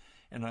church,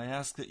 and I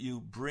ask that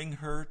you bring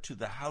her to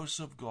the house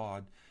of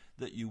God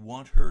that you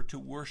want her to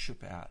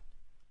worship at.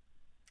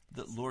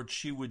 That, Lord,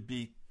 she would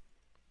be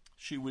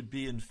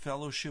in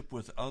fellowship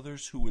with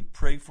others who would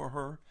pray for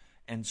her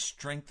and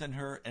strengthen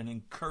her and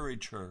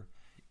encourage her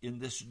in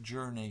this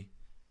journey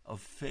of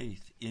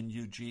faith in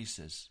you,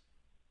 Jesus.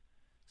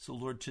 So,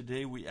 Lord,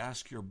 today we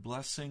ask your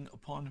blessing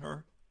upon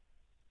her,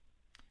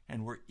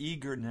 and we're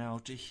eager now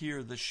to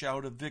hear the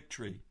shout of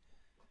victory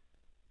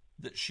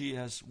that she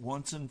has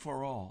once and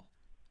for all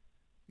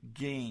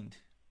gained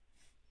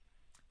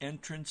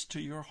entrance to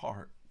your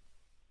heart,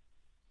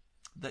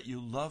 that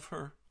you love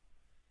her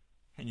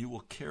and you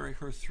will carry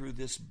her through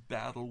this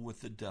battle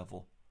with the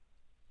devil.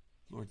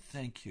 Lord,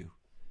 thank you.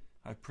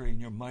 I pray in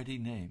your mighty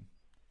name.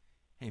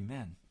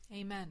 Amen.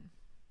 Amen.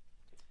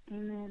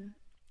 Amen.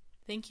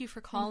 Thank you for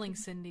calling,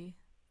 Cindy.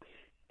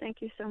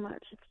 Thank you so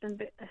much. It's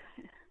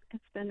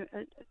been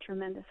a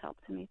tremendous help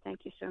to me.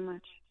 Thank you so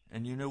much.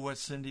 And you know what,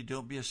 Cindy?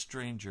 Don't be a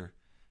stranger.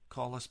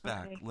 Call us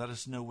back. Okay. Let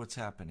us know what's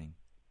happening.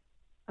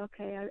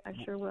 Okay, I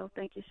sure will.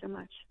 Thank you so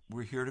much.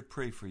 We're here to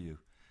pray for you.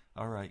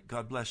 All right.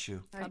 God bless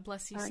you. All right. God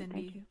bless you, All right, Cindy.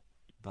 Thank you.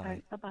 Bye. All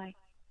right, bye-bye.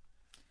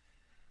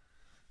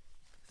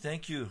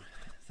 Thank you.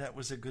 That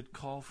was a good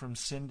call from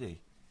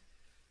Cindy.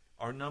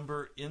 Our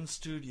number in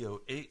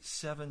studio,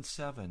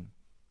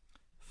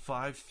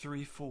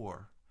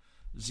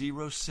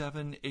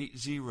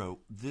 877-534-0780.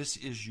 This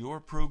is your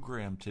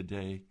program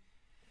today.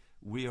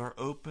 We are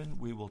open.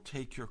 We will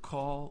take your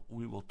call.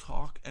 We will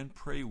talk and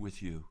pray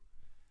with you.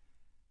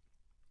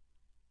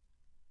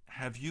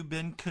 Have you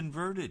been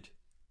converted?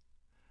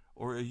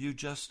 Or are you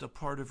just a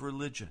part of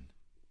religion?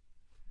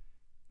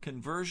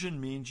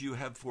 Conversion means you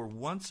have for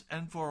once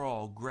and for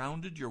all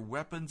grounded your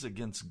weapons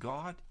against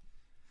God.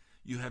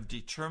 You have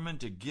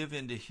determined to give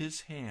into His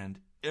hand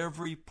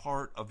every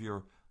part of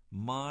your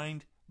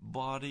mind,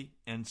 body,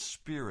 and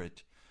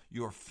spirit,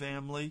 your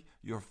family,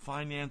 your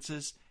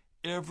finances.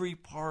 Every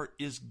part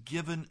is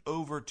given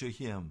over to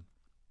Him.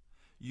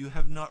 You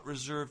have not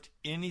reserved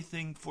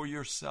anything for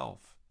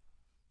yourself.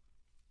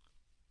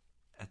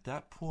 At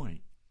that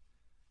point,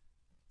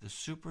 the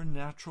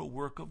supernatural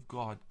work of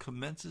God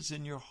commences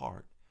in your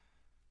heart,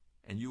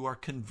 and you are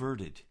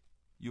converted.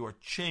 You are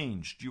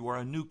changed. You are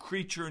a new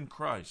creature in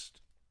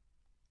Christ.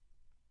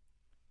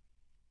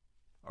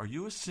 Are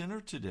you a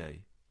sinner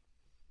today?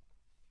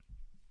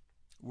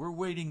 We're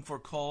waiting for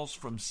calls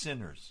from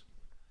sinners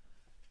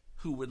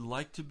who would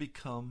like to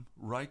become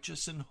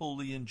righteous and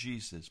holy in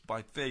Jesus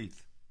by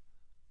faith,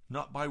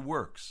 not by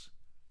works,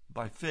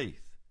 by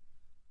faith.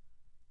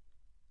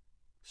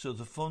 So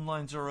the phone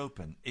lines are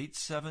open,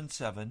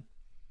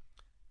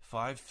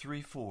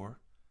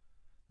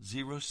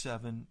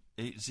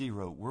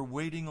 877-534-0780. We're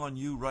waiting on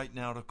you right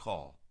now to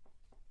call.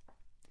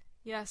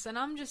 Yes, and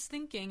I'm just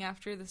thinking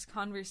after this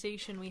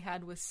conversation we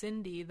had with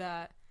Cindy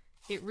that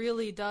it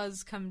really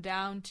does come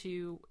down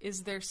to,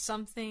 is there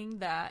something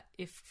that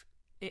if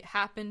it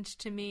happened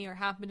to me or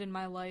happened in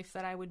my life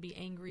that I would be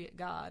angry at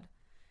God?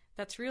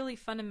 That's really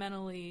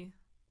fundamentally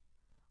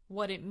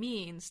what it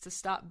means to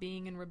stop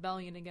being in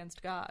rebellion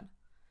against God.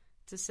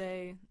 To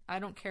say, I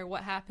don't care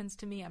what happens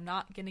to me, I'm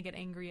not going to get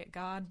angry at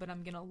God, but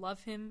I'm going to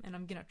love Him and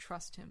I'm going to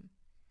trust Him.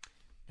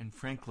 And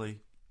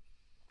frankly,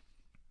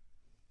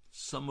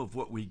 some of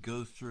what we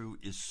go through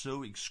is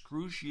so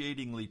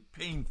excruciatingly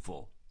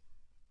painful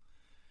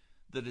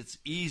that it's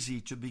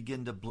easy to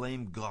begin to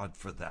blame God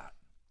for that.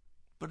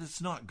 But it's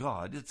not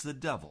God, it's the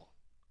devil.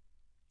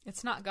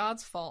 It's not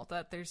God's fault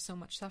that there's so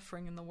much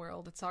suffering in the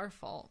world. It's our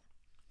fault.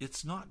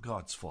 It's not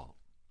God's fault.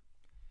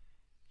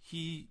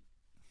 He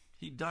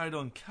died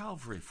on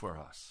Calvary for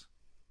us.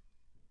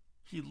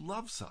 He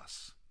loves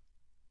us.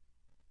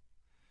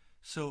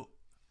 So,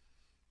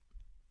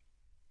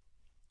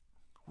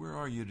 where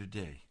are you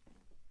today?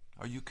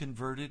 Are you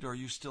converted or are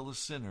you still a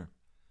sinner?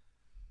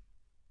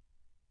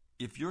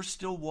 If you're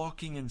still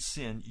walking in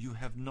sin, you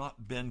have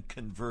not been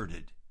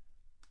converted.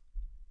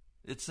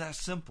 It's that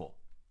simple.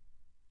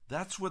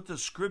 That's what the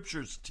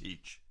Scriptures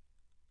teach.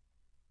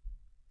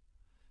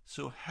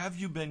 So have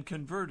you been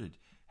converted?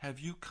 Have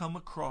you come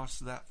across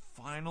that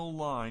final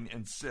line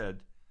and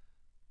said,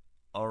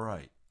 all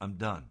right, I'm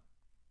done.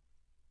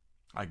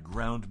 I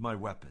ground my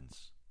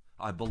weapons.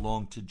 I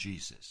belong to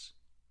Jesus.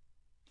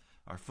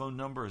 Our phone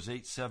number is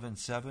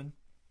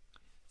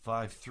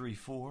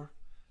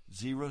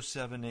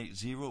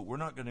 877-534-0780. We're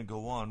not going to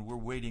go on. We're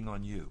waiting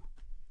on you.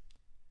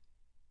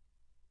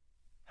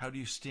 How do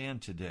you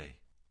stand today?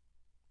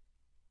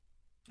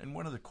 And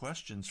one of the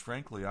questions,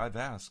 frankly, I've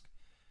asked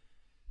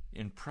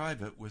in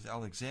private with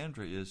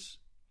Alexandra is,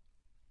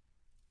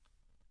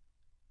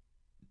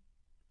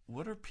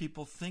 what are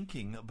people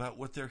thinking about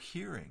what they're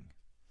hearing?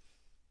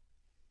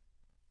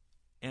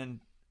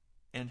 And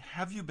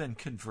have you been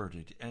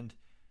converted? And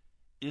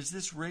is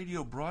this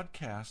radio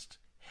broadcast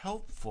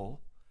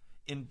helpful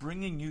in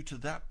bringing you to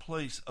that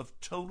place of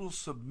total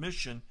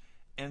submission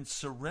and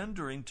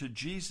surrendering to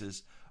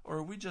Jesus? Or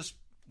are we just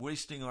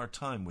wasting our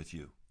time with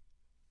you?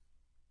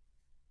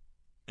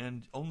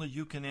 And only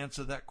you can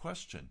answer that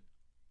question.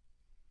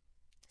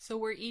 So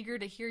we're eager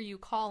to hear you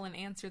call and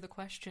answer the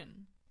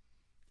question.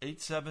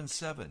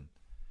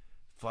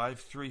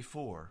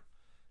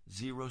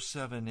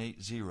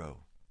 877-534-0780.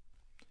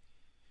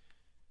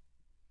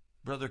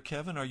 Brother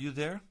Kevin, are you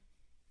there?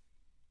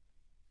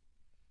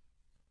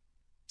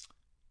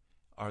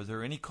 Are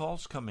there any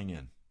calls coming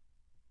in?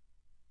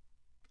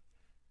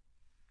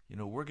 You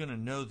know, we're going to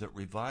know that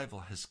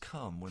revival has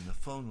come when the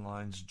phone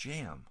lines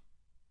jam.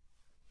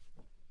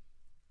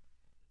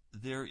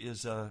 There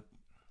is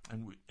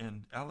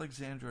and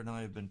Alexandra and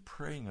I have been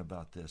praying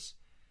about this.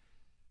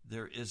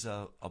 There is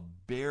a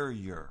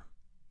barrier.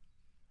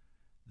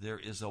 There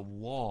is a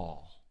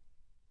wall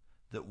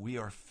that we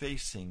are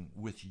facing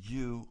with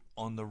you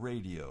on the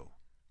radio.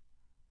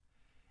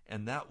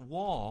 And that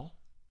wall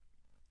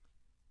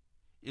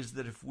is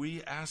that if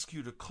we ask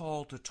you to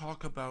call to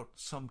talk about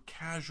some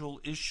casual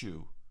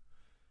issue,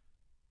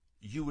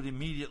 you would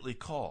immediately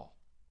call.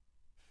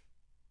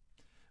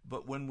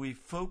 But when we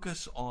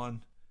focus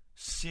on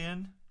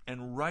sin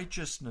and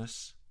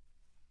righteousness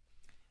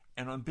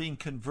and on being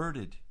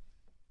converted,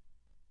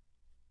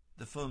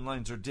 the phone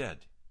lines are dead.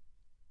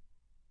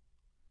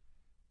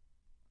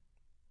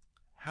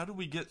 How do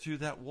we get through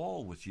that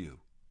wall with you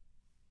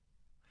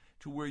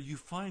to where you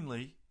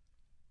finally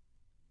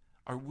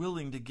are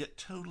willing to get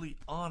totally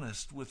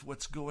honest with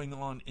what's going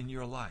on in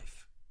your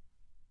life?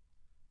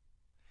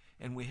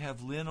 And we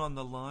have Lynn on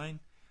the line.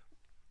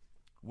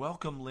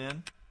 Welcome,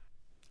 Lynn.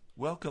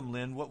 Welcome,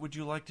 Lynn. What would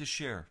you like to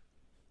share?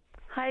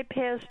 Hi,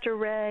 Pastor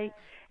Ray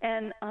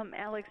and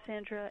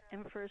Alexandra.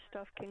 And first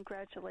off,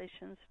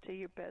 congratulations to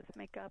you both.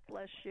 May God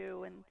bless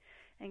you and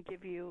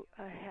give you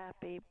a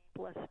happy,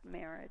 blessed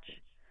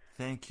marriage.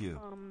 Thank you.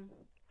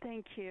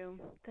 Thank you.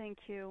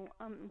 Thank you.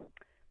 Am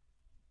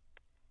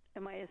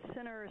I a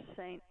sinner or a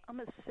saint? I'm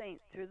a saint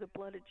through the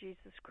blood of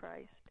Jesus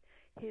Christ.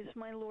 He's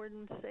my Lord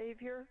and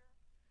Savior.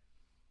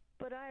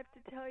 But I have to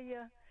tell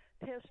you,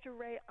 Pastor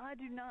Ray, I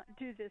do not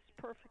do this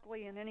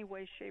perfectly in any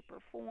way, shape,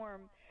 or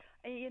form.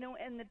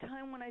 And the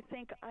time when I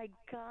think I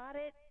got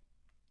it,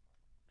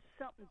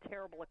 something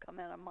terrible will come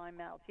out of my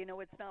mouth.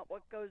 It's not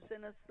what goes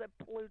in us that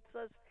pollutes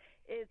us.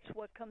 It's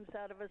what comes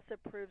out of us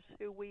that proves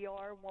who we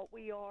are and what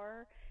we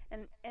are.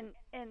 And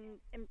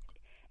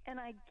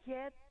I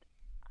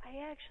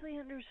actually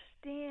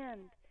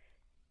understand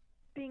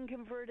being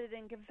converted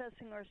and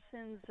confessing our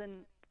sins.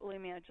 And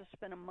believe me, I just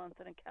spent a month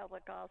in a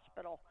Catholic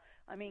hospital.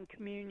 I mean,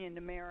 communion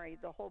to Mary,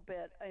 the whole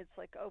bit. It's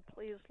like, oh,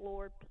 please,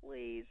 Lord,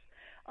 please.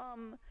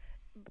 But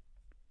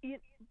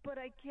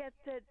I get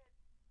that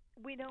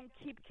we don't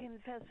keep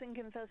confessing.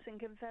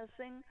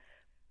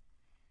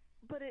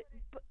 But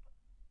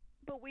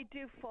we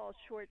do fall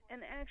short.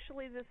 And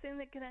actually, the thing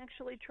that can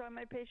actually try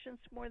my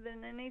patience more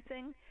than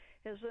anything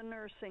is a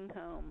nursing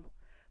home.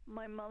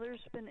 My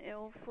mother's been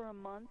ill for a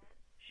month.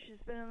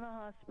 She's been in the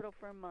hospital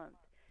for a month.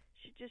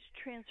 She just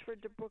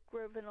transferred to Brook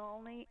Grove in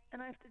Olney,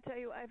 and I have to tell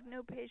you, I have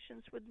no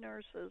patience with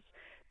nurses.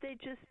 They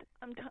just,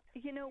 and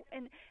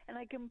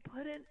I can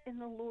put it in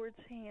the Lord's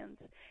hands.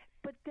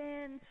 But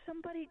then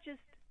somebody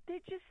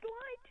they just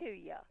lie to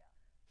you.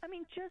 I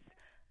mean, just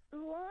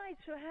lie.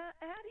 So how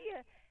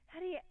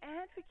do you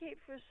advocate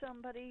for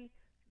somebody?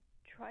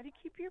 Try to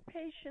keep your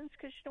patience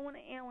because you don't want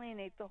to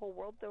alienate the whole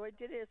world. Though I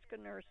did ask a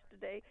nurse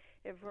today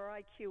if her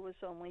IQ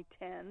was only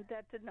 10.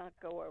 That did not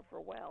go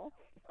over well.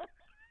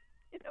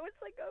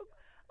 It's like,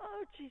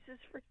 oh, Jesus,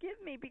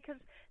 forgive me, because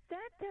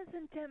that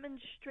doesn't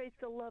demonstrate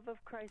the love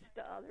of Christ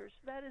to others.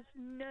 That is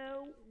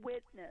no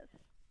witness.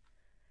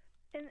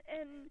 And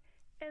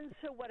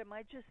so what, am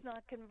I just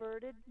not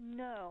converted?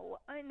 No,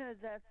 I know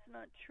that's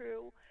not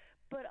true,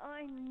 but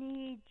I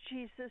need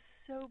Jesus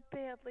so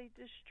badly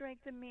to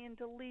strengthen me and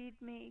to lead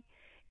me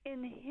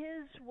in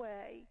His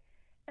way.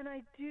 And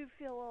I do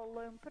feel all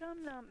alone, but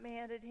I'm not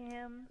mad at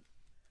Him.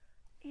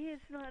 He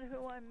is not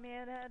who I'm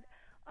mad at.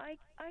 I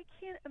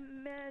can't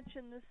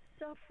imagine the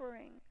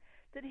suffering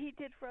that He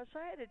did for us.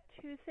 I had a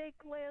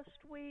toothache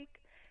last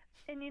week,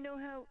 and you know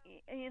how,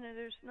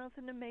 there's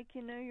nothing to make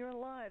you know you're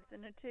alive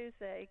than a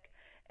toothache.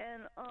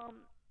 And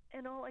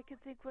all I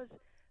could think was,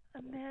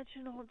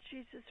 imagine all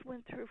Jesus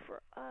went through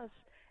for us,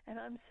 and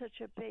I'm such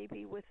a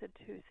baby with a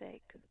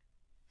toothache.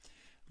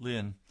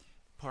 Lynn,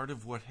 part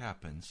of what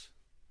happens,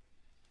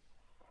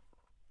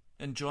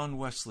 and John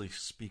Wesley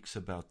speaks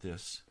about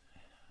this,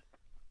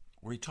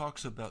 where he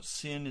talks about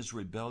sin is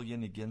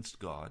rebellion against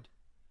God,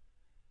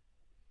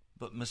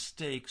 but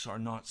mistakes are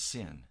not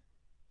sin,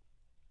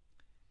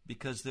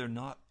 because they're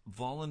not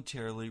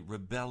voluntarily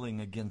rebelling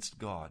against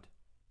God.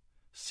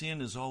 Sin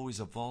is always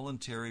a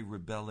voluntary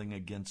rebelling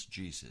against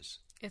Jesus.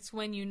 It's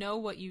when you know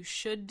what you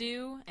should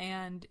do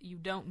and you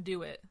don't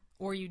do it,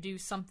 or you do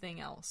something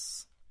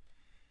else.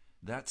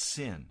 That's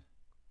sin.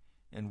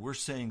 And we're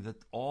saying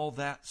that all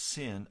that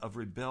sin of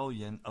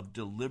rebellion, of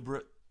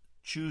deliberate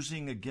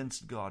choosing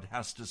against God,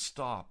 has to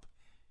stop.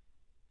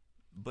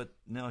 But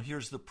now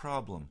here's the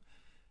problem.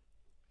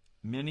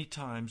 Many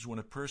times when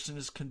a person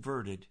is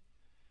converted,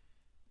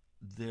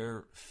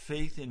 their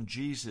faith in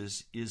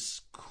Jesus is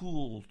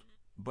cooled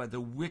by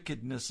the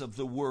wickedness of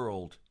the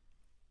world.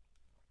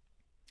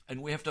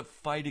 And we have to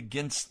fight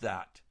against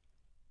that.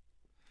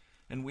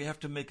 And we have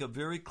to make a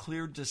very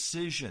clear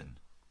decision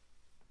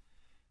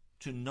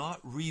to not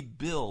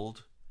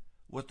rebuild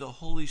what the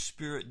Holy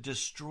Spirit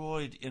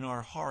destroyed in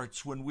our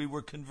hearts when we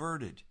were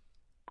converted.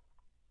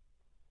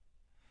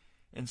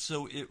 And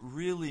so it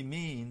really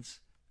means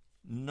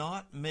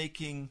not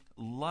making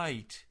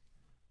light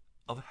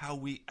of how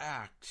we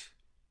act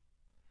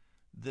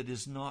that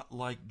is not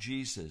like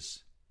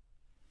Jesus.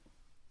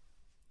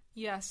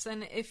 Yes,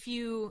 and if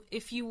you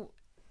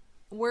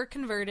were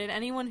converted,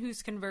 anyone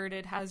who's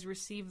converted has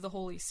received the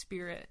Holy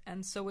Spirit.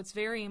 And so it's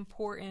very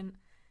important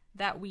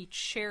that we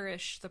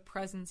cherish the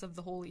presence of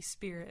the Holy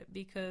Spirit,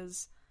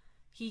 because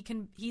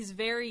he's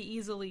very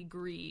easily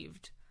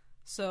grieved.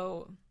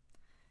 So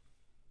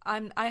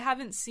I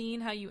haven't seen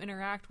how you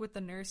interact with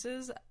the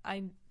nurses.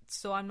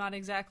 So I'm not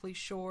exactly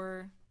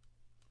sure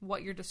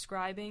what you're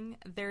describing.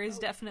 There is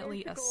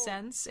definitely a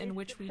sense in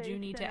which we do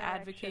need to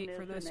advocate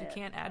for those who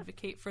can't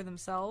advocate for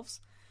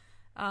themselves.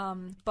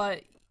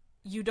 But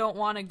you don't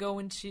want to go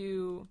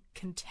into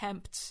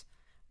contempt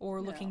or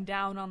looking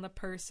down on the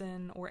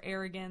person or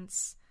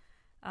arrogance.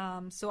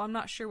 So I'm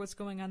not sure what's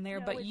going on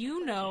there, but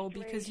you know,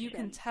 because you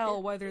can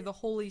tell whether the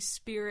Holy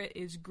Spirit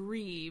is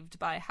grieved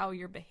by how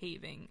you're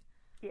behaving.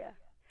 Yeah.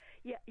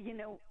 Yeah, you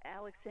know,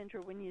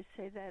 Alexandra, when you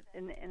say that,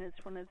 and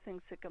it's one of the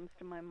things that comes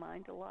to my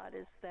mind a lot,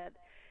 is that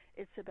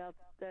it's about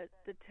the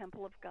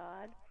temple of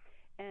God,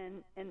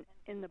 and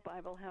in the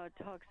Bible how it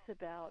talks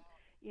about,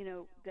 you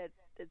know, that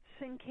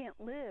sin can't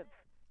live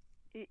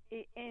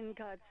in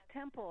God's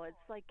temple.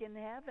 It's like in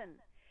heaven,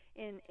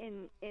 in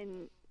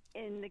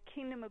the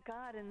kingdom of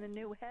God, in the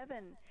new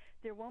heaven,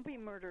 there won't be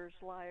murderers,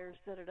 liars,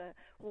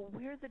 Well,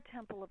 we're the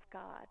temple of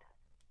God.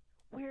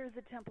 We're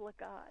the temple of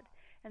God.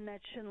 And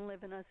that shouldn't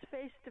live in us.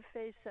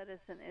 Face-to-face, that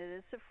isn't it.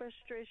 It's a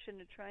frustration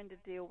to trying to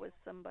deal with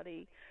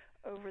somebody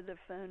over the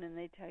phone and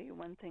they tell you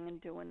one thing and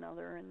do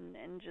another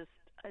and just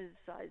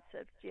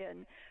sidestep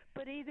you.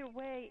 But either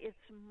way, it's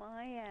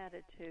my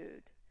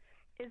attitude.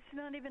 It's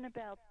not even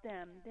about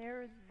them.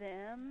 They're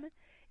them.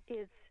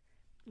 It's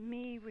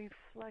me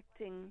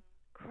reflecting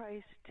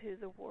Christ to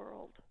the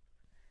world.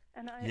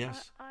 And I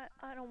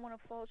don't want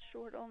to fall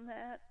short on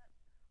that.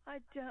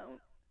 I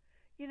don't.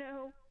 You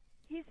know,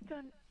 He's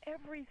done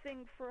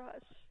everything for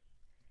us.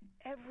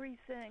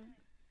 Everything.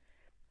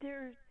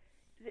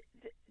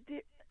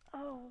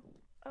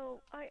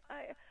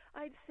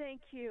 I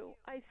thank you.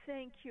 I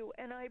thank you.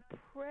 And I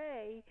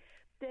pray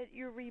that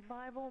your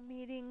revival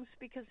meetings,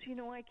 because, you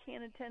know, I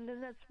can't attend,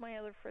 and that's my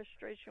other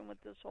frustration with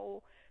this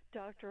whole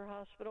doctor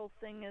hospital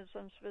thing, is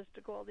I'm supposed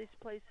to go all these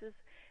places,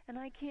 and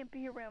I can't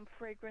be around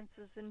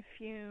fragrances and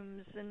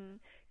fumes and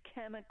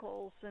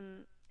chemicals,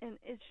 and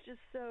it's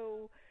just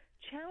so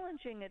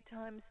challenging at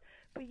times.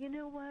 But you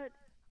know what?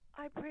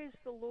 I praise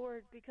the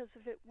Lord, because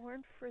if it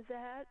weren't for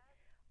that,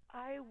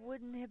 I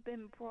wouldn't have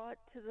been brought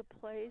to the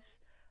place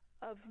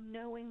of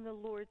knowing the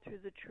Lord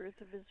through the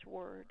truth of His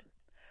Word.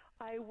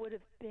 I would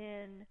have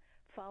been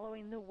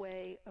following the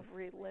way of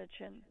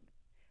religion.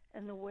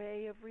 And the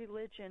way of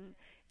religion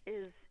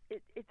is,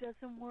 it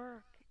doesn't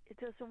work. It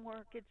doesn't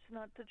work. It's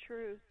not the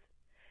truth.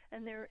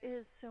 And there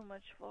is so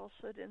much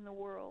falsehood in the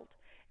world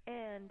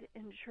and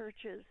in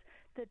churches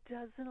that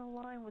doesn't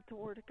align with the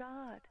Word of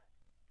God.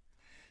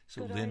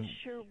 So but Lynn, I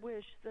sure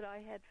wish that I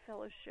had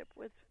fellowship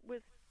with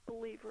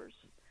believers,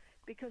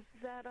 because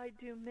that I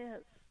do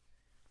miss.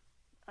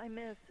 I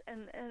miss,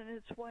 and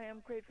it's why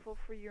I'm grateful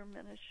for your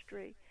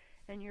ministry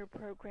and your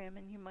program,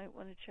 and you might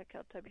want to check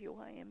out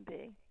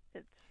WIMB.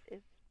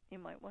 It's you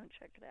might want to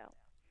check it out,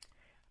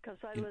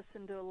 because I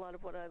listen to a lot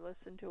of what I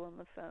listen to on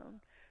the phone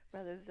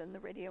rather than the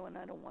radio, and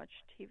I don't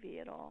watch TV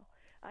at all.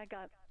 I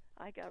got.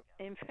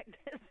 In fact,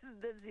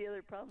 this is the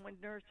other problem with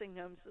nursing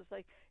homes. It's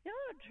like, turn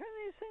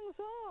these things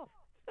off.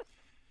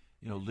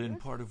 You know, Lynn,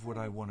 part of what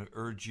I want to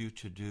urge you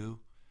to do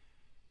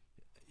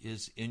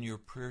is in your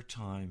prayer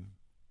time,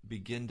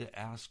 begin to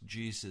ask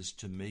Jesus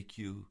to make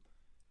you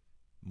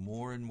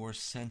more and more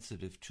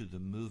sensitive to the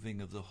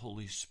moving of the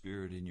Holy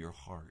Spirit in your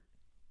heart.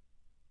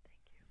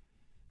 Thank you.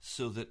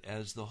 So that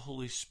as the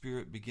Holy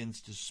Spirit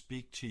begins to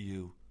speak to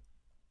you,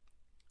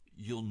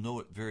 you'll know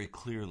it very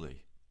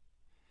clearly.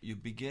 You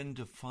begin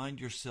to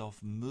find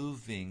yourself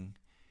moving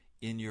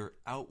in your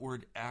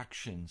outward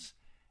actions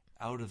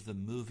out of the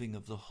moving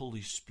of the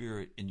Holy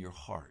Spirit in your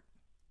heart.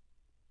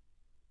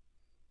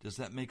 Does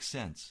that make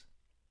sense?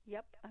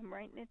 Yep, I'm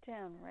writing it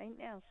down right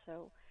now,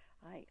 so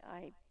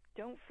I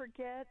don't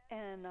forget,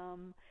 and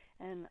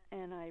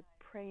I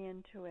pray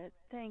into it.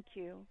 Thank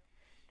you.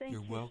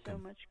 You're welcome. So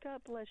much.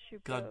 God bless you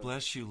both. God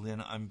bless you,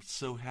 Lynn. I'm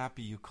so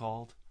happy you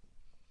called.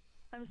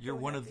 You're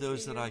one of happy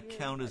those to that I hear you.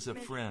 count as a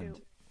Miss friend.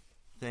 you.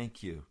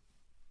 Thank you.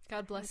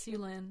 God bless you,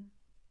 Lynn.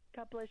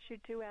 God bless you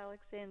too,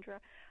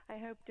 Alexandra. I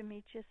hope to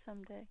meet you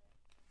someday.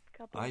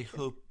 God bless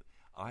you.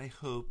 I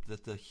hope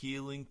that the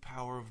healing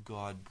power of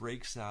God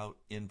breaks out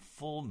in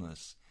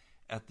fullness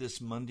at this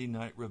Monday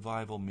night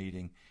revival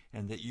meeting,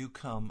 and that you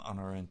come and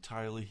are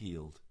entirely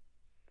healed.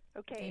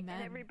 Okay, Amen.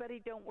 And everybody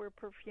don't wear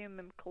perfume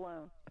and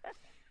cologne.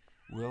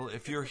 Well,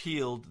 if you're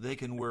healed, they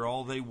can wear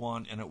all they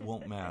want and it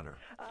won't matter.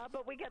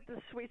 But we got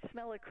the sweet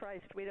smell of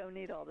Christ. We don't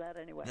need all that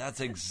anyway. That's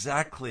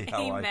exactly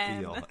how Amen. I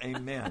feel.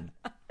 Amen.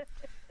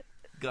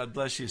 God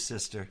bless you,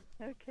 sister.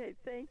 Okay,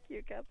 thank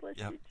you. God bless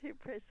Yep. you too.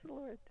 Praise the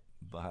Lord.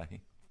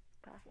 Bye.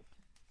 Bye.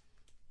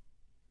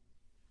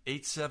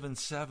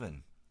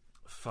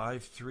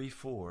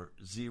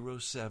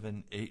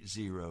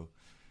 877-534-0780.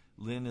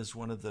 Lynn is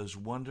one of those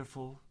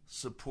wonderful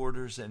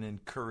supporters and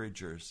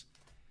encouragers.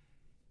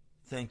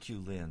 Thank you,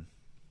 Lynn.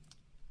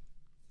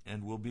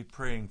 And we'll be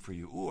praying for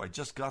you. Ooh, I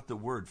just got the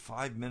word.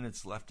 5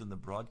 minutes left in the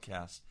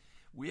broadcast.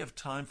 We have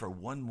time for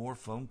one more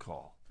phone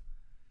call.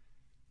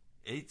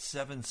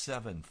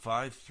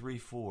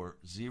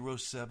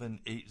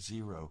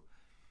 877-534-0780.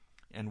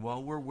 And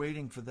while we're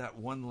waiting for that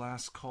one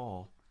last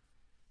call,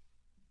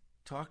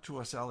 talk to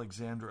us,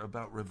 Alexandra,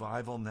 about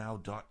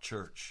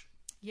revivalnow.church.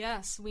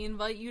 Yes, we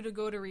invite you to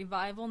go to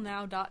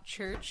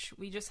revivalnow.church.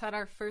 We just had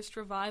our first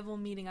revival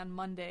meeting on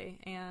Monday,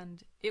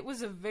 and it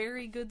was a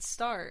very good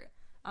start.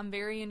 I'm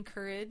very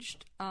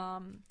encouraged.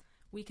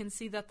 We can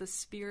see that the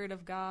Spirit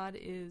of God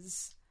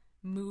is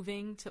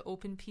moving to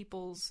open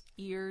people's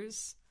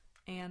ears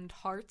and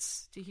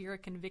hearts to hear a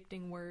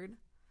convicting word.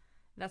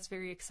 That's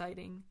very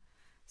exciting.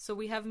 So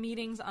we have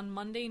meetings on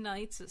Monday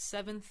nights at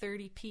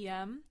 7:30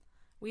 p.m.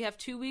 We have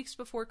 2 weeks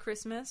before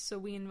Christmas, so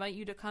we invite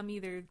you to come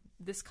either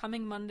this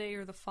coming Monday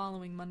or the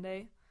following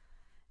Monday.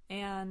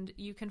 And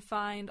you can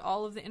find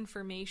all of the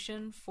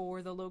information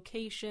for the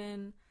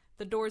location.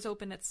 The doors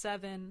open at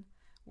 7.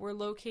 We're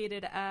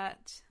located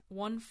at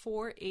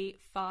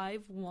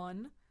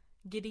 14851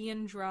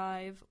 Gideon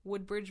Drive,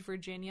 Woodbridge,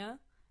 Virginia,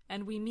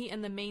 and we meet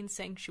in the main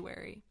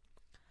sanctuary.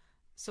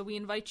 So we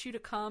invite you to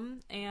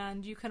come,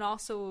 and you can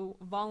also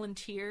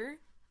volunteer.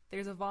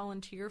 There's a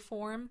volunteer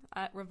form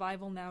at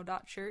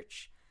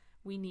revivalnow.church.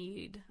 We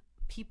need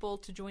people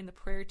to join the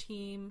prayer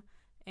team,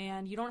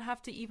 and you don't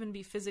have to even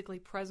be physically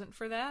present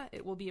for that.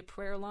 It will be a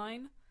prayer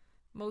line,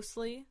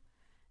 mostly.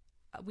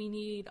 We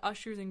need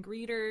ushers and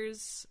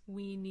greeters.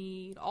 We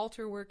need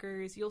altar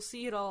workers. You'll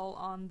see it all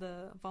on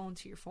the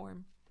volunteer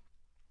form.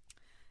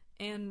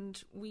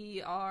 And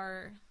we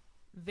are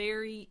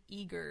very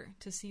eager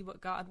to see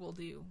what God will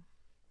do.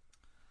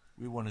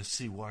 We want to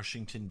see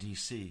Washington,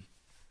 D.C.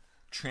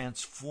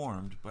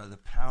 transformed by the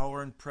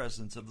power and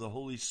presence of the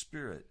Holy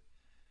Spirit.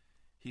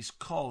 He's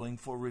calling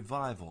for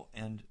revival,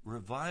 and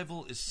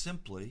revival is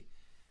simply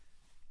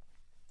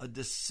a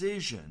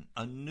decision,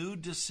 a new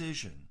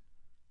decision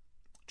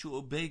to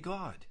obey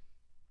God.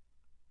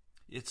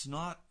 It's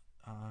not,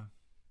 how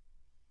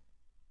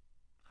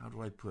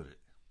do I put it?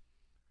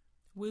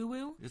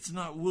 Woo-woo? It's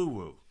not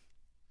woo-woo.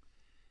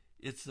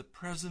 It's the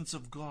presence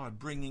of God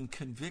bringing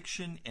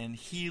conviction and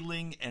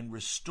healing and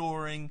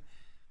restoring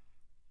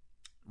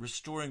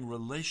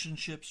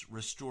relationships,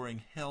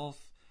 restoring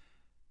health,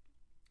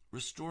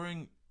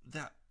 restoring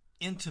that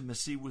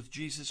intimacy with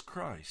Jesus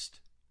Christ.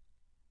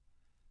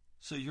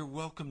 So you're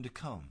welcome to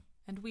come.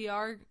 And we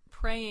are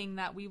praying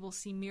that we will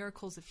see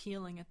miracles of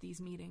healing at these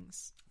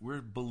meetings.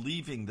 We're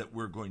believing that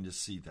we're going to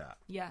see that.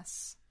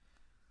 Yes.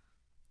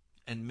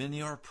 And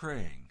many are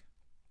praying.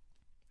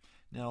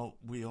 Now,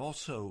 we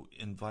also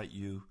invite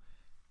you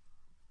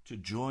to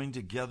join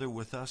together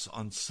with us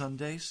on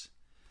Sundays.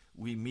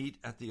 We meet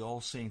at the All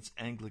Saints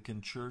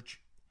Anglican Church,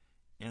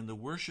 and the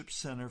worship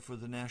center for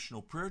the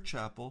National Prayer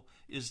Chapel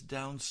is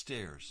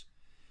downstairs.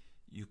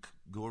 You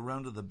go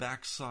around to the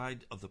back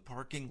side of the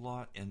parking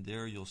lot, and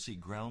there you'll see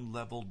ground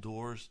level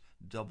doors,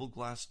 double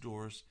glass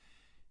doors,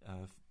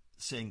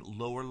 saying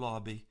lower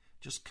lobby.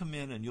 Just come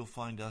in and you'll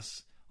find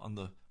us on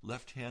the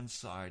left-hand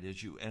side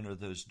as you enter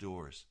those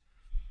doors.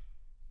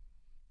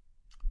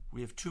 We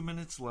have 2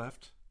 minutes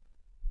left.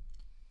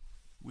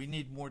 We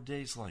need more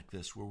days like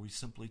this where we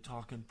simply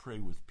talk and pray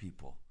with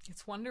people.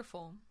 It's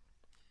wonderful.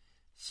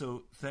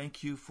 So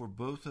thank you for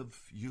both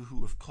of you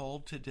who have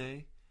called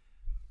today.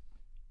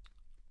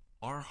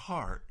 Our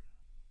heart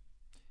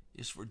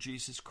is for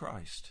Jesus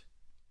Christ.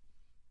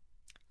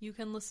 You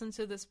can listen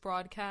to this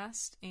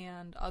broadcast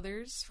and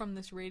others from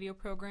this radio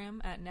program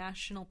at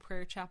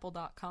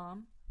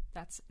nationalprayerchapel.com.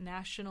 That's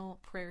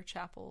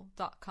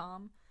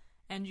nationalprayerchapel.com.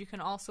 And you can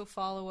also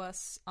follow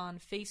us on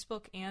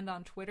Facebook and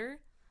on Twitter.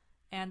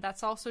 And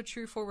that's also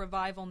true for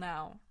Revival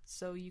Now.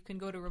 So you can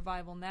go to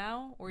Revival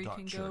Now, or you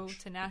can go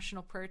to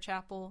National Prayer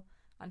Chapel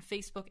on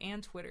Facebook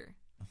and Twitter.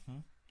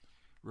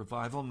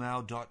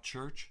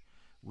 Revivalnow.church.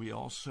 We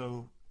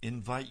also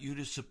invite you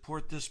to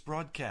support this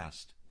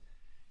broadcast.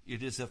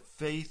 It is a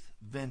faith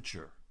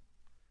venture.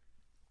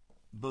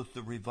 Both the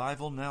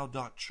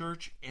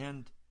revivalnow.church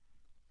and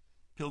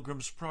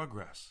Pilgrim's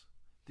Progress.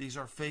 These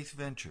are faith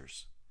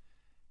ventures.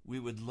 We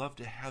would love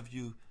to have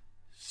you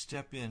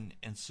step in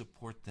and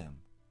support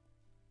them.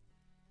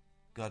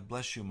 God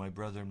bless you, my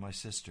brother and my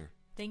sister.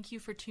 Thank you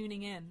for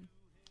tuning in.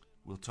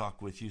 We'll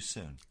talk with you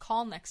soon.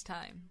 Call next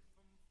time.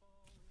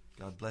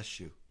 God bless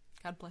you.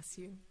 God bless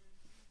you.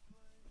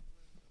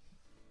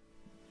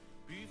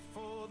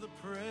 Before the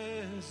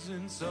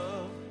presence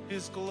of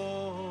His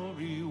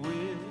glory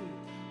with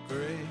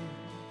great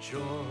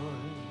joy,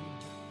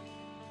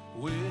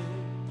 with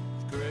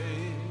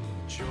great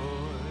joy.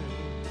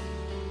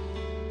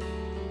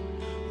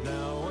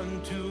 Now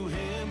unto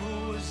Him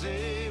who is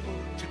able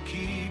to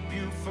keep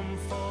you from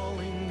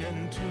falling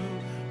and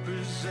to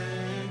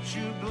present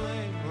you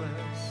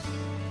blameless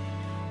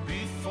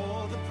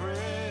before the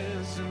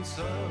presence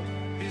of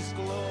His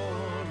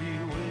glory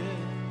with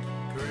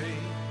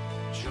great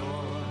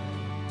joy,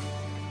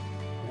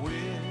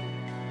 with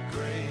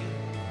great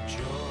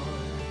joy.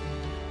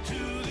 To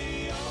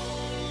the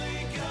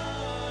only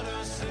God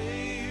our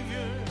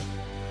Savior,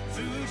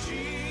 through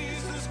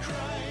Jesus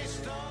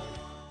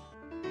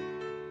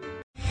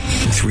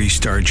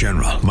 3-star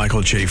general Michael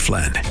J.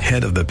 Flynn,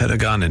 head of the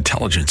Pentagon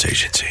Intelligence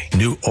Agency,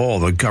 knew all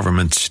the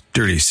government's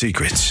dirty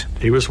secrets.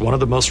 He was one of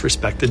the most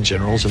respected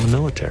generals in the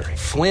military.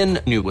 Flynn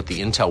knew what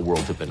the intel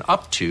world had been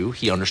up to.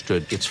 He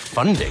understood its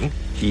funding.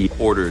 He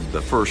ordered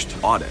the first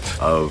audit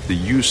of the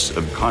use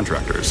of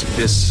contractors.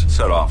 This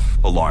set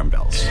off alarm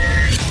bells.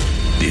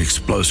 The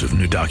explosive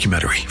new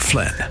documentary,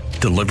 Flynn,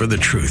 Deliver the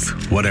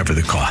Truth, Whatever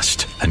the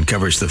Cost,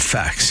 uncovers the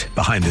facts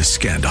behind this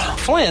scandal.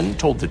 Flynn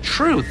told the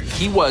truth.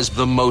 He was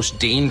the most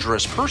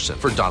dangerous person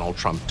for Donald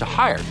Trump to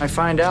hire. I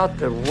find out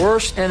the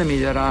worst enemy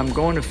that I'm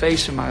going to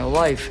face in my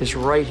life is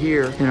right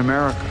here in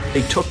America.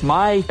 They took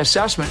my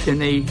assessment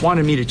and they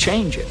wanted me to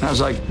change it. And I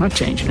was like, I'm not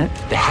changing it.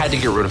 They had to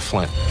get rid of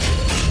Flynn.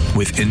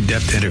 With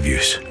in-depth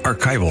interviews,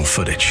 archival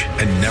footage,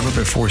 and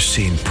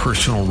never-before-seen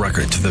personal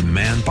records of the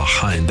man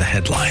behind the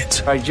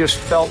headlines. I just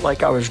felt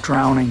like I was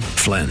drowning.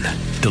 Flynn,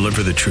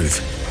 Deliver the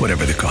Truth,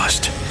 Whatever the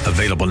Cost.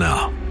 Available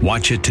now.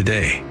 Watch it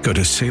today. Go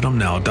to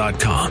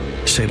salemnow.com.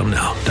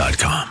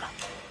 salemnow.com.